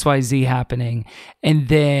and XYZ happening, and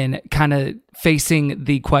then kind of facing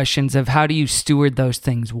the questions of how do you steward those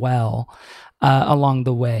things well along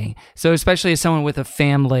the way. So especially as someone with a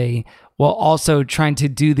family, while also trying to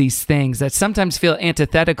do these things that sometimes feel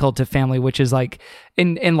antithetical to family, which is like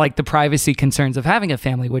in like the privacy concerns of having a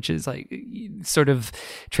family, which is like sort of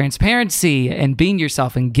transparency and being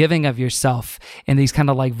yourself and giving of yourself in these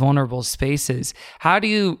kind of like vulnerable spaces. How do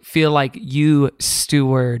you feel like you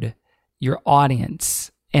steward your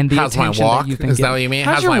audience and the how's my attention walk? that you've been Is given? that what you mean?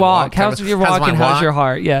 How's your walk? How's your walk and how's your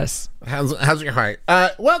heart? Yes. How's your heart?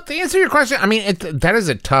 Well, to answer your question, I mean, that is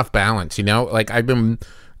a tough balance, you know? Like I've been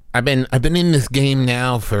in this game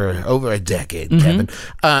now for over a decade, Kevin.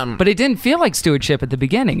 But it didn't feel like stewardship at the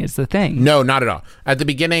beginning is the thing. No, not at all. At the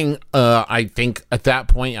beginning, I think at that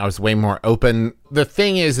point I was way more open. The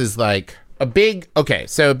thing is like a big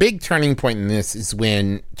turning point in this is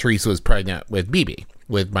when Teresa was pregnant with BB,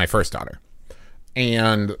 with my first daughter.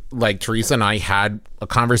 And like Teresa and I had a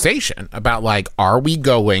conversation about like, are we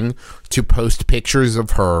going to post pictures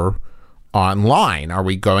of her online? Are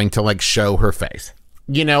we going to like show her face?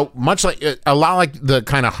 You know, much like a lot like the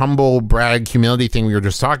kind of humble brag humility thing we were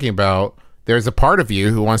just talking about, there's a part of you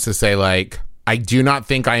who wants to say like, I do not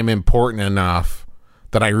think I am important enough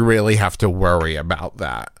that I really have to worry about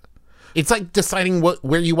that. It's like deciding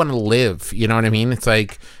where you want to live. You know what I mean? It's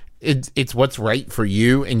like, it's what's right for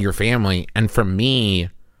you and your family. And for me,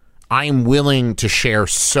 I'm willing to share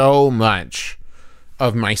so much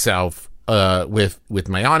of myself with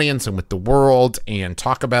my audience and with the world and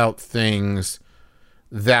talk about things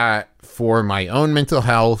that for my own mental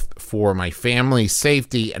health, for my family's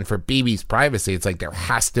safety, and for BB's privacy, it's like there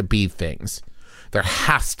has to be things. There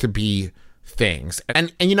has to be things.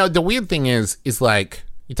 And you know, the weird thing is like,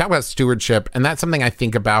 you talk about stewardship, and that's something I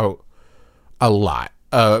think about a lot.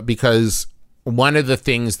 Because one of the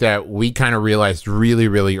things that we kind of realized really,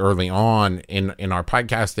 really early on in our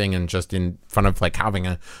podcasting and just in front of like having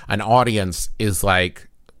an audience is like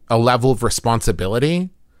a level of responsibility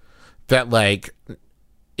that like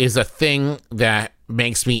is a thing that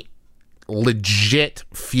makes me legit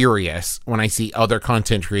furious when I see other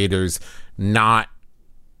content creators not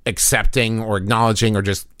accepting or acknowledging or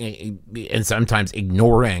just and sometimes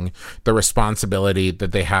ignoring the responsibility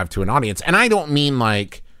that they have to an audience. And I don't mean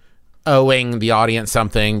like owing the audience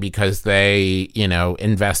something because they, you know,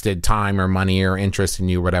 invested time or money or interest in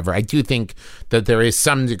you or whatever. I do think that there is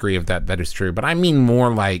some degree of that is true, but I mean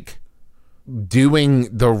more like doing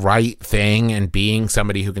the right thing and being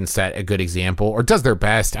somebody who can set a good example or does their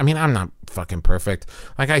best. I mean, I'm not fucking perfect.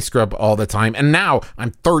 Like I screw up all the time. And now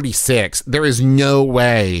I'm 36. There is no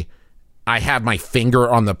way I have my finger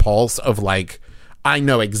on the pulse of like, I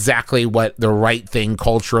know exactly what the right thing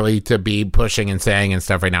culturally to be pushing and saying and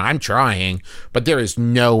stuff right now. I'm trying, but there is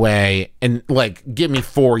no way. And like, give me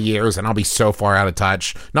 4 years and I'll be so far out of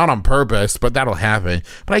touch. Not on purpose, but that'll happen.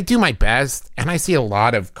 But I do my best. And I see a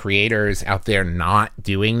lot of creators out there not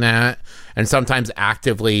doing that. And sometimes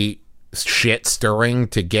actively shit stirring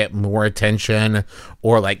to get more attention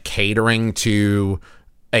or like catering to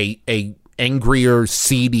a angrier,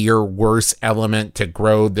 seedier, worse element to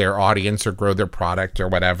grow their audience or grow their product or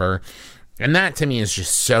whatever. And that to me is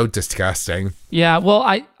just so disgusting. Yeah, well,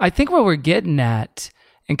 I think what we're getting at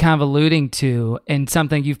and kind of alluding to, and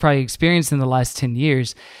something you've probably experienced in the last 10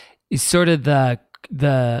 years, is sort of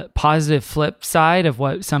the positive flip side of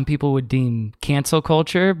what some people would deem cancel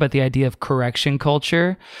culture, but the idea of correction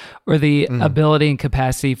culture or the ability and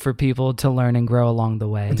capacity for people to learn and grow along the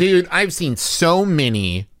way. Dude, I've seen so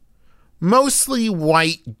many mostly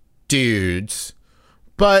white dudes,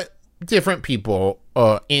 but different people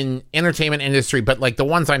in entertainment industry. But like the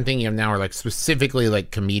ones I'm thinking of now are like specifically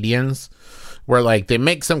like comedians where like they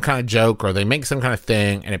make some kind of joke or they make some kind of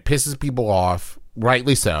thing and it pisses people off,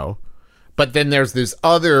 rightly so. But then there's this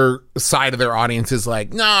other side of their audience is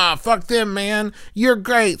like, nah, fuck them, man. You're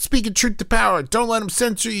great. Speaking truth to power. Don't let them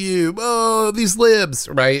censor you. Oh, these libs,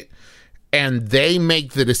 right? And they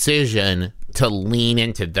make the decision to lean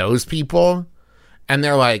into those people. And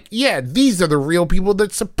they're like, yeah, these are the real people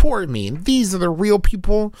that support me. These are the real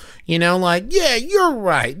people, you know, like, yeah, you're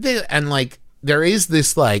right. And like, there is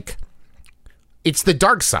this like, it's the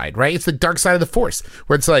dark side, right? It's the dark side of the force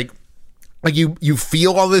where it's like, like you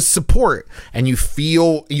feel all this support, and you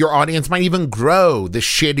feel your audience might even grow the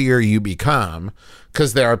shittier you become,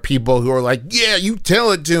 because there are people who are like, yeah, you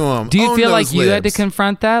tell it to them. Do you feel like you had to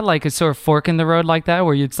confront that, like a sort of fork in the road like that,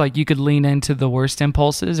 where it's like you could lean into the worst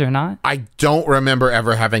impulses or not? I don't remember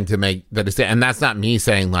ever having to make that decision. And that's not me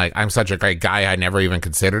saying like, I'm such a great guy, I never even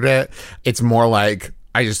considered it. It's more like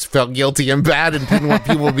I just felt guilty and bad and didn't want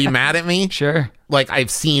people to be mad at me. Sure. Like I've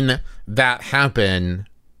seen that happen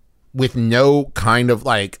with no kind of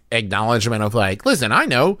like acknowledgement of like, listen, I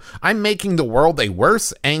know I'm making the world a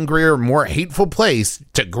worse, angrier, more hateful place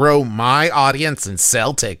to grow my audience and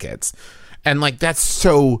sell tickets. And like, that's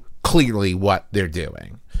so clearly what they're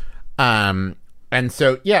doing. And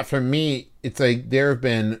so, yeah, for me, it's like there have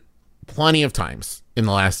been plenty of times in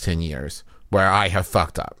the last 10 years where I have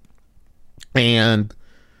fucked up. And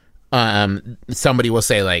somebody will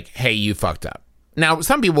say like, hey, you fucked up. Now,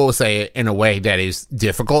 some people will say it in a way that is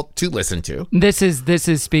difficult to listen to. This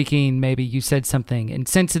is speaking, maybe you said something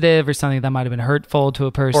insensitive or something that might have been hurtful to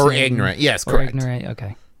a person. Or ignorant. Yes, correct. Or ignorant,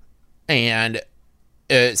 okay. And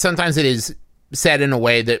sometimes it is said in a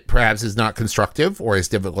way that perhaps is not constructive or is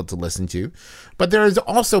difficult to listen to. But there is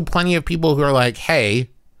also plenty of people who are like, hey,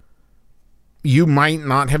 you might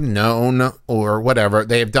not have known or whatever.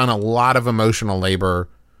 They have done a lot of emotional labor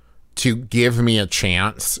to give me a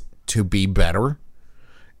chance to be better.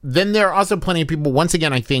 Then there are also plenty of people, once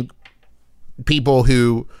again, I think people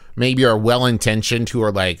who maybe are well-intentioned who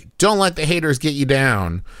are like, don't let the haters get you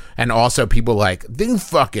down. And also people like, they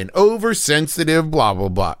fucking oversensitive, blah, blah,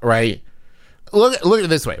 blah, right? Look at it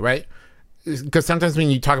this way, right? Because sometimes when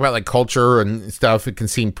you talk about like culture and stuff, it can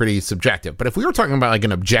seem pretty subjective. But if we were talking about like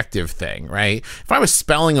an objective thing, right? If I was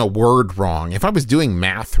spelling a word wrong, if I was doing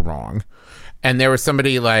math wrong, and there was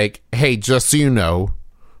somebody like, hey, just so you know,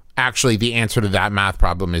 actually the answer to that math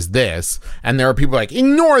problem is this, and there are people like,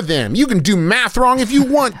 ignore them, you can do math wrong if you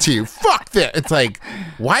want to, fuck that. It's like,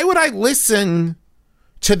 why would I listen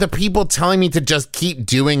to the people telling me to just keep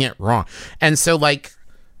doing it wrong? And so like,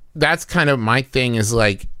 that's kind of my thing, is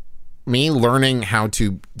like, me learning how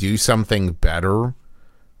to do something better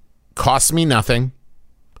costs me nothing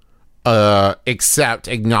except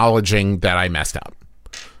acknowledging that I messed up.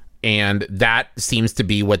 And that seems to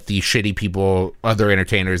be what the shitty people, other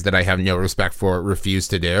entertainers that I have no respect for, refuse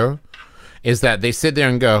to do, is that they sit there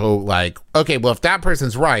and go like, okay, well, if that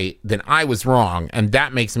person's right, then I was wrong, and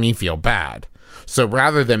that makes me feel bad. So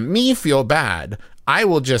rather than me feel bad, I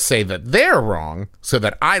will just say that they're wrong so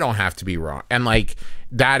that I don't have to be wrong. And like,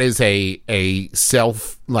 that is a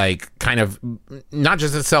self, like, kind of, not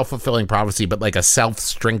just a self-fulfilling prophecy, but like a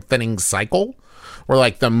self-strengthening cycle, where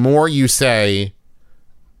like the more you say,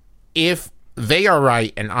 if they are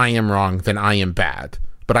right and I am wrong, then I am bad.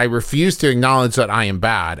 But I refuse to acknowledge that I am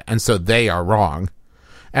bad, and so they are wrong.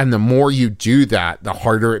 And the more you do that, the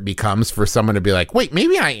harder it becomes for someone to be like, wait,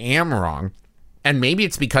 maybe I am wrong. And maybe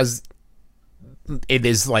it's because it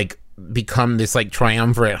is like become this like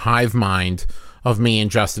triumvirate hive mind of me and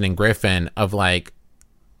Justin and Griffin, of like,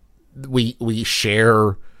 we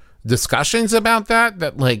share discussions about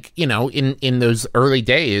that like, you know, in those early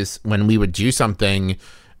days when we would do something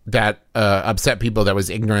that upset people, that was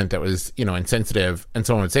ignorant, that was, you know, insensitive, and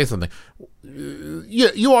someone would say something,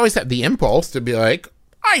 you always have the impulse to be like,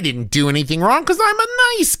 I didn't do anything wrong because I'm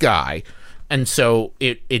a nice guy. And so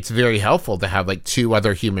it's very helpful to have like two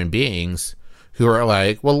other human beings who are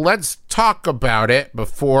like, well, let's talk about it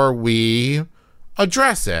before we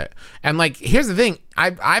address it. And like, here's the thing,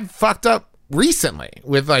 I've fucked up recently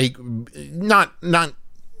with like, not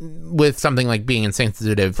with something like being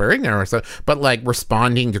insensitive or ignorant or stuff, but like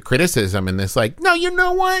responding to criticism in this like, no, you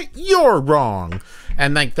know what, you're wrong.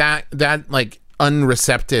 And like that like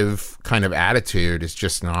unreceptive kind of attitude is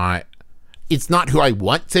just not, it's not who I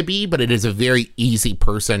want to be, but it is a very easy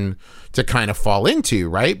person to kind of fall into,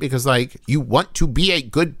 right? Because like, you want to be a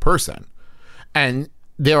good person, and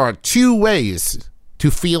there are two ways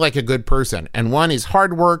to feel like a good person, and one is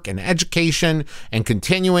hard work and education and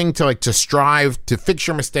continuing to like to strive to fix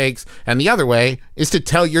your mistakes, and the other way is to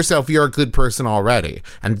tell yourself you're a good person already,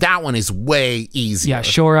 and that one is way easier. Yeah,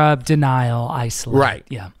 shore up, denial, isolate. Right.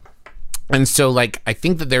 Yeah. And so like, I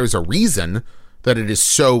think that there's a reason that it is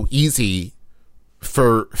so easy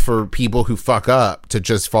for people who fuck up to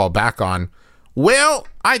just fall back on, well,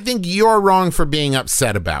 I think you're wrong for being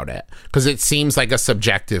upset about it, because it seems like a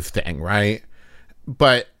subjective thing, right?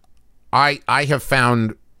 But I have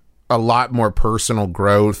found a lot more personal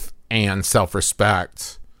growth and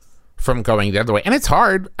self-respect from going the other way. And it's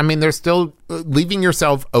hard. I mean, there's still leaving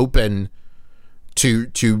yourself open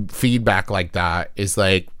to feedback like that is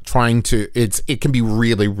like trying to, it can be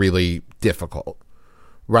really, really difficult,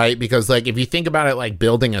 right? Because like if you think about it like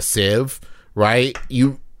building a sieve, right?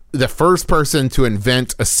 The first person to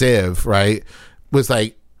invent a sieve, right, was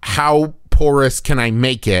like, how porous can I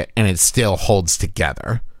make it and it still holds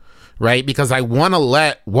together, right? Because I want to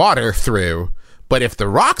let water through, but if the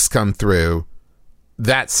rocks come through,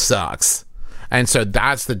 that sucks. And so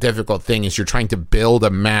that's the difficult thing, is you're trying to build a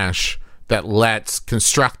mesh that lets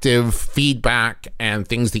constructive feedback and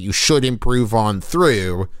things that you should improve on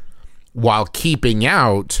through, while keeping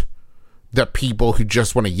out the people who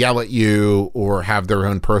just want to yell at you or have their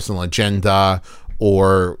own personal agenda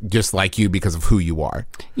or dislike you because of who you are.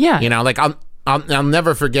 Yeah. You know, like I'll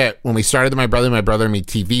never forget when we started the My Brother and Me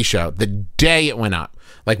TV show, the day it went up.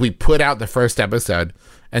 Like we put out the first episode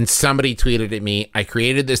and somebody tweeted at me, I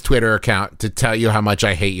created this Twitter account to tell you how much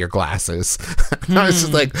I hate your glasses. I was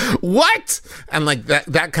just like, what? And like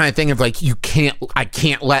that kind of thing of like, I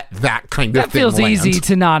can't let that kind of thing feels land. easy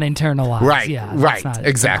to not internalize. Right, yeah, right, that's not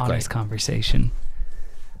exactly. an honest conversation.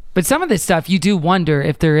 But some of this stuff, you do wonder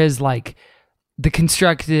if there is like the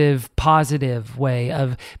constructive, positive way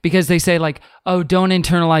of, because they say like, oh, don't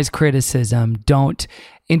internalize criticism, don't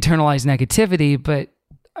internalize negativity. But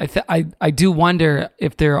I do wonder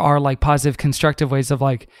if there are like positive, constructive ways of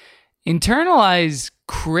like internalize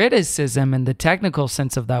criticism in the technical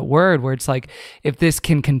sense of that word, where it's like, if this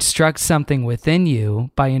can construct something within you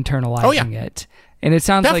by internalizing it. And it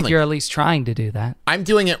sounds like you're at least trying to do that. I'm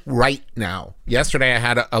doing it right now. Yesterday I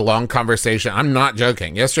had a long conversation. I'm not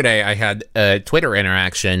joking. Yesterday I had a Twitter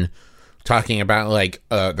interaction talking about like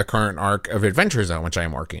the current arc of Adventure Zone, which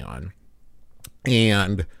I'm working on.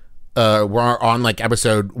 And we're on like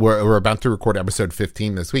we're about to record episode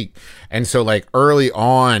 15 this week. And so like early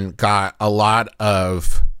on got a lot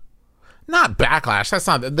of, not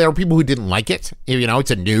backlash. There are people who didn't like it. You know,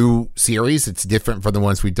 it's a new series. It's different from the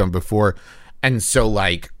ones we've done before. And so,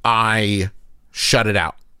 like, I shut it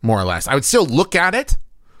out, more or less. I would still look at it.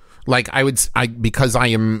 Like, because I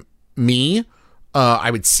am me,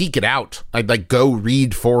 I would seek it out. I'd, like, go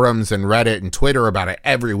read forums and Reddit and Twitter about it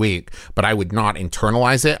every week. But I would not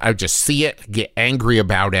internalize it. I would just see it, get angry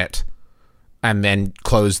about it, and then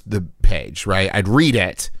close the page, right? I'd read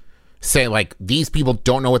it, say, like, these people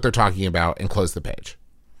don't know what they're talking about, and close the page.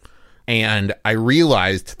 And I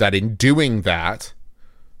realized that in doing that,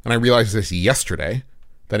 and I realized this yesterday,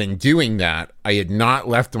 that in doing that, I had not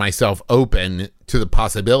left myself open to the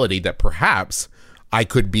possibility that perhaps I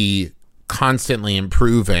could be constantly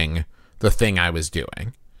improving the thing I was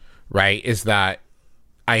doing, right? Is that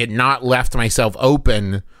I had not left myself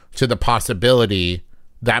open to the possibility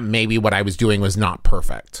that maybe what I was doing was not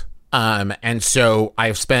perfect. And so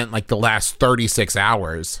I've spent like the last 36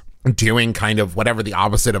 hours doing kind of whatever the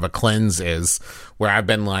opposite of a cleanse is, where I've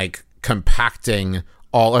been like compacting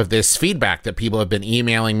all of this feedback that people have been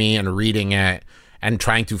emailing me and reading it and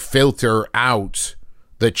trying to filter out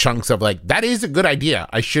the chunks of like, that is a good idea,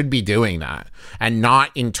 I should be doing that, and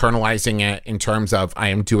not internalizing it in terms of I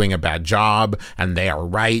am doing a bad job and they are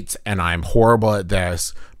right and I'm horrible at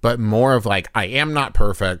this, but more of like, I am not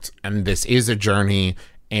perfect and this is a journey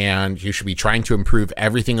and you should be trying to improve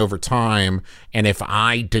everything over time. And if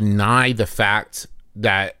I deny the fact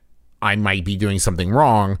that I might be doing something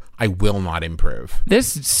wrong, I will not improve.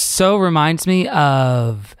 This so reminds me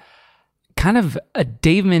of kind of a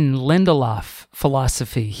Damon Lindelof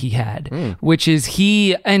philosophy he had, which is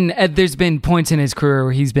and there's been points in his career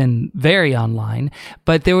where he's been very online,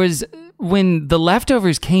 but there was, when The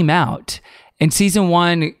Leftovers came out and season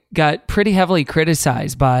 1 got pretty heavily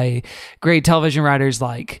criticized by great television writers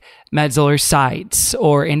like Matt Zoller Seitz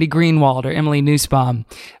or Andy Greenwald or Emily Nussbaum,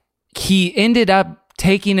 he ended up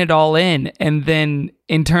taking it all in and then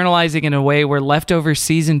internalizing in a way where Leftovers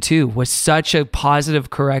season 2 was such a positive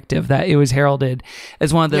corrective that it was heralded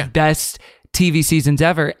as one of the best TV seasons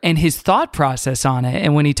ever. And his thought process on it,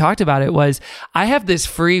 and when he talked about it, was, I have this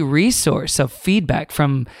free resource of feedback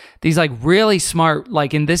from these like really smart,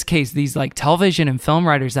 like in this case, these like television and film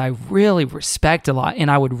writers that I really respect a lot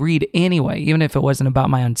and I would read anyway, even if it wasn't about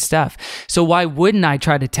my own stuff. So why wouldn't I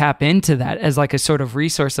try to tap into that as like a sort of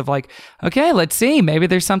resource of like, okay, let's see, maybe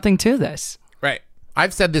there's something to this. Right.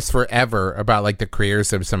 I've said this forever about like the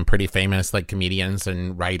careers of some pretty famous like comedians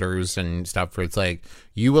and writers and stuff, where it's like,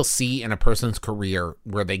 you will see in a person's career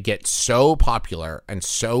where they get so popular and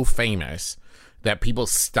so famous that people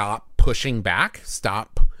stop pushing back,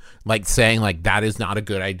 stop like saying like, that is not a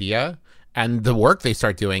good idea. And the work they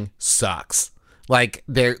start doing sucks. Like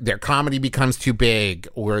their comedy becomes too big,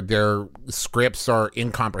 or their scripts are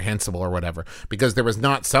incomprehensible or whatever, because there was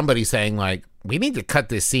not somebody saying like, we need to cut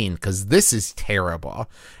this scene because this is terrible.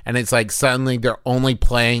 And it's like suddenly they're only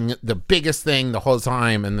playing the biggest thing the whole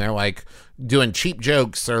time, and they're like doing cheap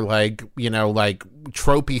jokes or like, you know, like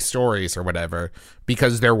tropey stories or whatever,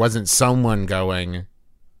 because there wasn't someone going,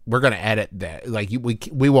 we're going to edit that. Like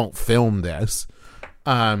we won't film this.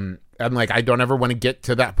 And like, I don't ever want to get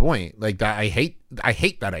to that point. Like that. I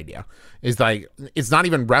hate that idea. It's like, it's not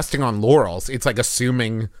even resting on laurels. It's like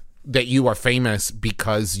assuming that you are famous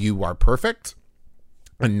because you are perfect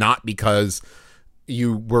and not because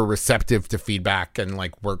you were receptive to feedback and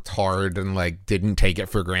like worked hard and like didn't take it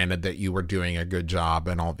for granted that you were doing a good job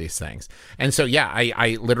and all these things. And so, yeah,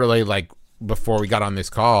 I literally, like, before we got on this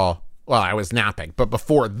call, well, I was napping, but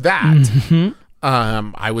before that,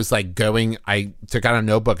 I was like I took out a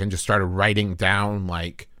notebook and just started writing down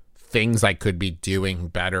like things I could be doing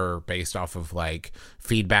better based off of like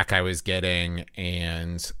feedback I was getting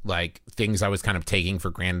and like things I was kind of taking for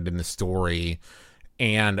granted in the story.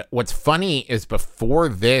 And what's funny is before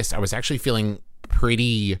this, I was actually feeling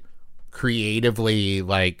pretty creatively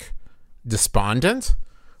like despondent,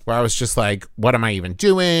 where I was just like, what am I even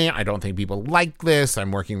doing? I don't think people like this.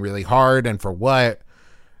 I'm working really hard, and for what?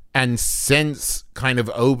 And since kind of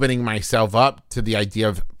opening myself up to the idea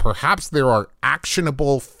of perhaps there are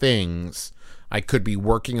actionable things I could be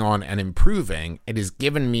working on and improving, it has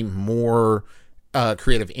given me more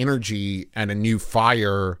creative energy and a new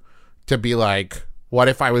fire to be like, what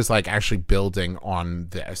if I was like actually building on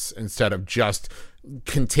this instead of just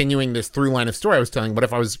continuing this through line of story I was telling? What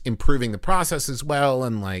if I was improving the process as well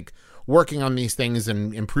and like working on these things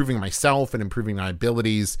and improving myself and improving my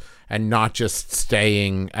abilities and not just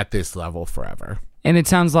staying at this level forever? And it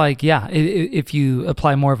sounds like, yeah, if you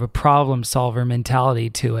apply more of a problem solver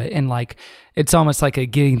mentality to it, and like, it's almost like a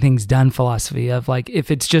getting things done philosophy of like,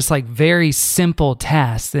 if it's just like very simple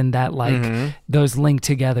tasks, then that like those link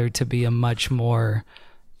together to be a much more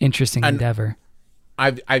interesting endeavor.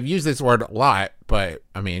 I've used this word a lot, but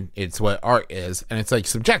I mean, it's what art is, and it's like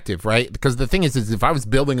subjective, right? Because the thing is if I was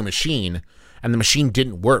building a machine and the machine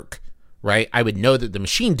didn't work, right, I would know that the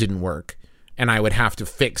machine didn't work, and I would have to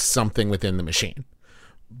fix something within the machine.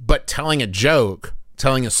 But telling a joke,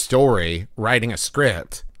 telling a story, writing a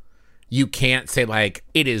script, you can't say like,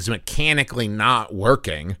 it is mechanically not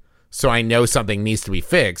working, so I know something needs to be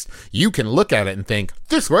fixed. You can look at it and think,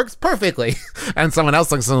 this works perfectly. And someone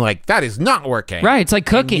else looks and like, that is not working. Right. It's like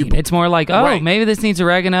cooking. It's more like, maybe this needs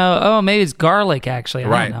oregano. Oh, maybe it's garlic, actually.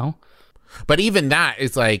 I don't know. But even that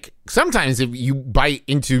is like, sometimes if you bite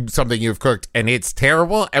into something you've cooked and it's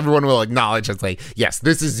terrible, everyone will acknowledge it's like, yes,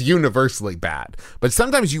 this is universally bad. But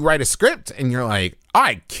sometimes you write a script and you're like,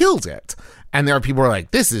 I killed it. And there are people who are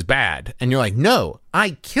like, this is bad. And you're like, no,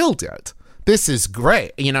 I killed it. This is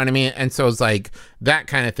great. You know what I mean? And so it's like that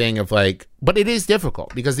kind of thing of like, but it is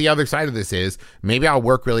difficult because the other side of this is maybe I'll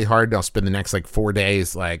work really hard and I'll spend the next like 4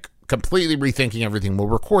 days like completely rethinking everything. We'll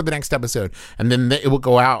record the next episode and then it will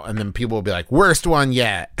go out and then people will be like, worst one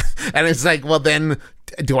yet. And it's like, well, then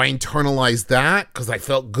do I internalize that because I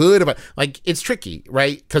felt good about, like, it's tricky,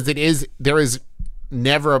 right? Because there is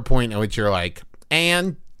never a point at which you're like,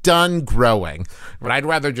 and done growing. But I'd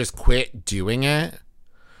rather just quit doing it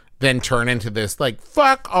than turn into this like,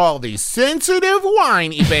 fuck all these sensitive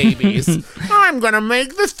whiny babies. I'm gonna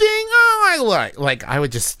make the thing I like. Like, I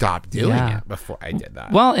would just stop doing it before I did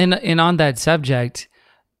that. Well, and on that subject,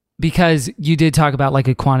 because you did talk about like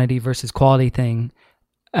a quantity versus quality thing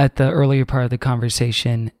at the earlier part of the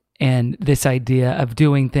conversation, and this idea of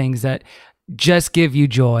doing things that just give you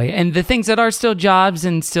joy, and the things that are still jobs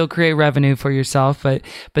and still create revenue for yourself, but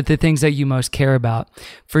the things that you most care about.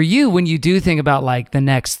 For you, when you do think about like the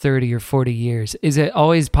next 30 or 40 years, is it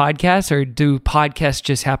always podcasts, or do podcasts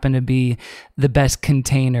just happen to be the best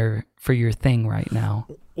container for your thing right now?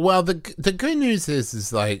 Well, the good news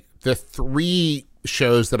is like the 3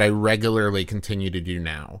 shows that I regularly continue to do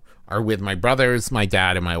now are with my brothers, my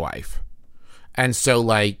dad, and my wife. And so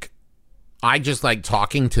like, I just like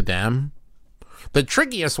talking to them. The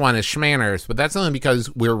trickiest one is Schmanners, but that's only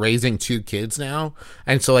because we're raising 2 kids now.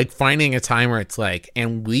 And so like finding a time where it's like,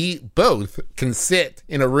 and we both can sit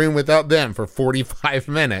in a room without them for 45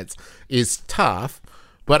 minutes is tough.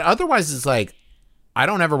 But otherwise it's like, I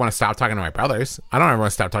don't ever want to stop talking to my brothers. I don't ever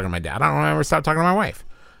want to stop talking to my dad. I don't ever stop talking to my wife.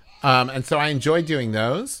 And so I enjoy doing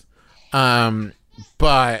those.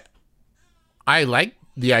 But I like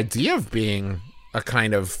the idea of being a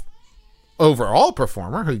kind of overall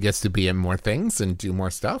performer who gets to be in more things and do more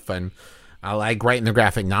stuff. And I like writing the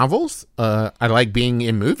graphic novels. I like being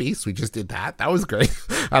in movies. We just did that. That was great.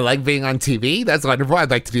 I like being on TV. That's wonderful. I'd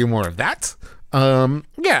like to do more of that.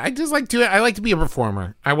 Yeah, I just like to. I like to be a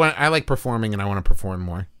performer. I like performing, and I want to perform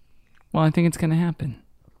more. Well, I think it's going to happen.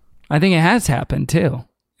 I think it has happened too,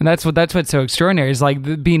 and that's what's so extraordinary is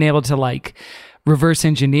like being able to like reverse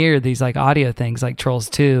engineer these like audio things like Trolls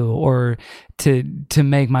 2 or to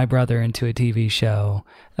make my brother into a TV show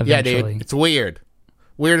eventually. Yeah, dude, it's weird.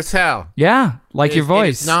 Weird as hell. Yeah, like your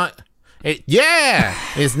voice. It's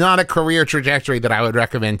not a career trajectory that I would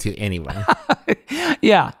recommend to anyone.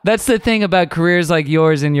 Yeah, that's the thing about careers like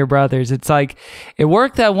yours and your brother's. It's like it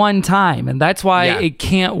worked that one time, and that's why it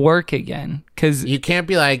can't work again. Because you can't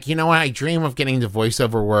be like, you know what? I dream of getting to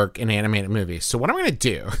voiceover work in animated movies. So what I'm going to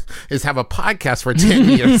do is have a podcast for 10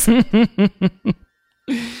 years.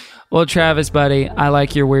 Well, Travis, buddy, I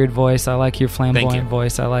like your weird voice. I like your flamboyant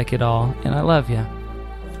voice. I like it all, and I love you.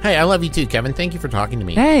 Hey, I love you too, Kevin. Thank you for talking to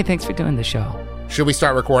me. Hey, thanks for doing the show. Should we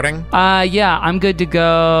start recording? Yeah, I'm good to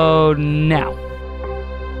go now.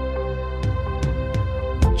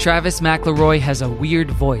 Travis McElroy has a weird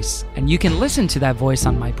voice, and you can listen to that voice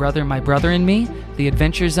on My Brother, and Me, The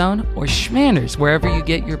Adventure Zone, or Schmanners, wherever you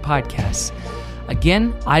get your podcasts.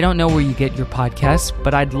 Again, I don't know where you get your podcasts,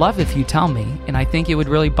 but I'd love if you tell me, and I think it would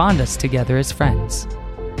really bond us together as friends.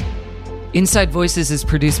 Inside Voices is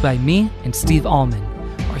produced by me and Steve Allman.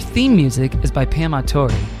 Our theme music is by Pam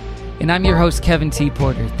Autori. And I'm your host, Kevin T.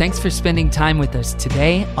 Porter. Thanks for spending time with us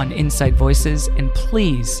today on Inside Voices, and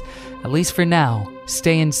please, at least for now,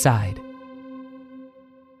 stay inside.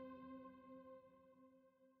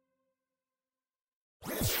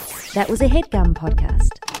 That was a HeadGum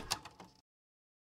podcast.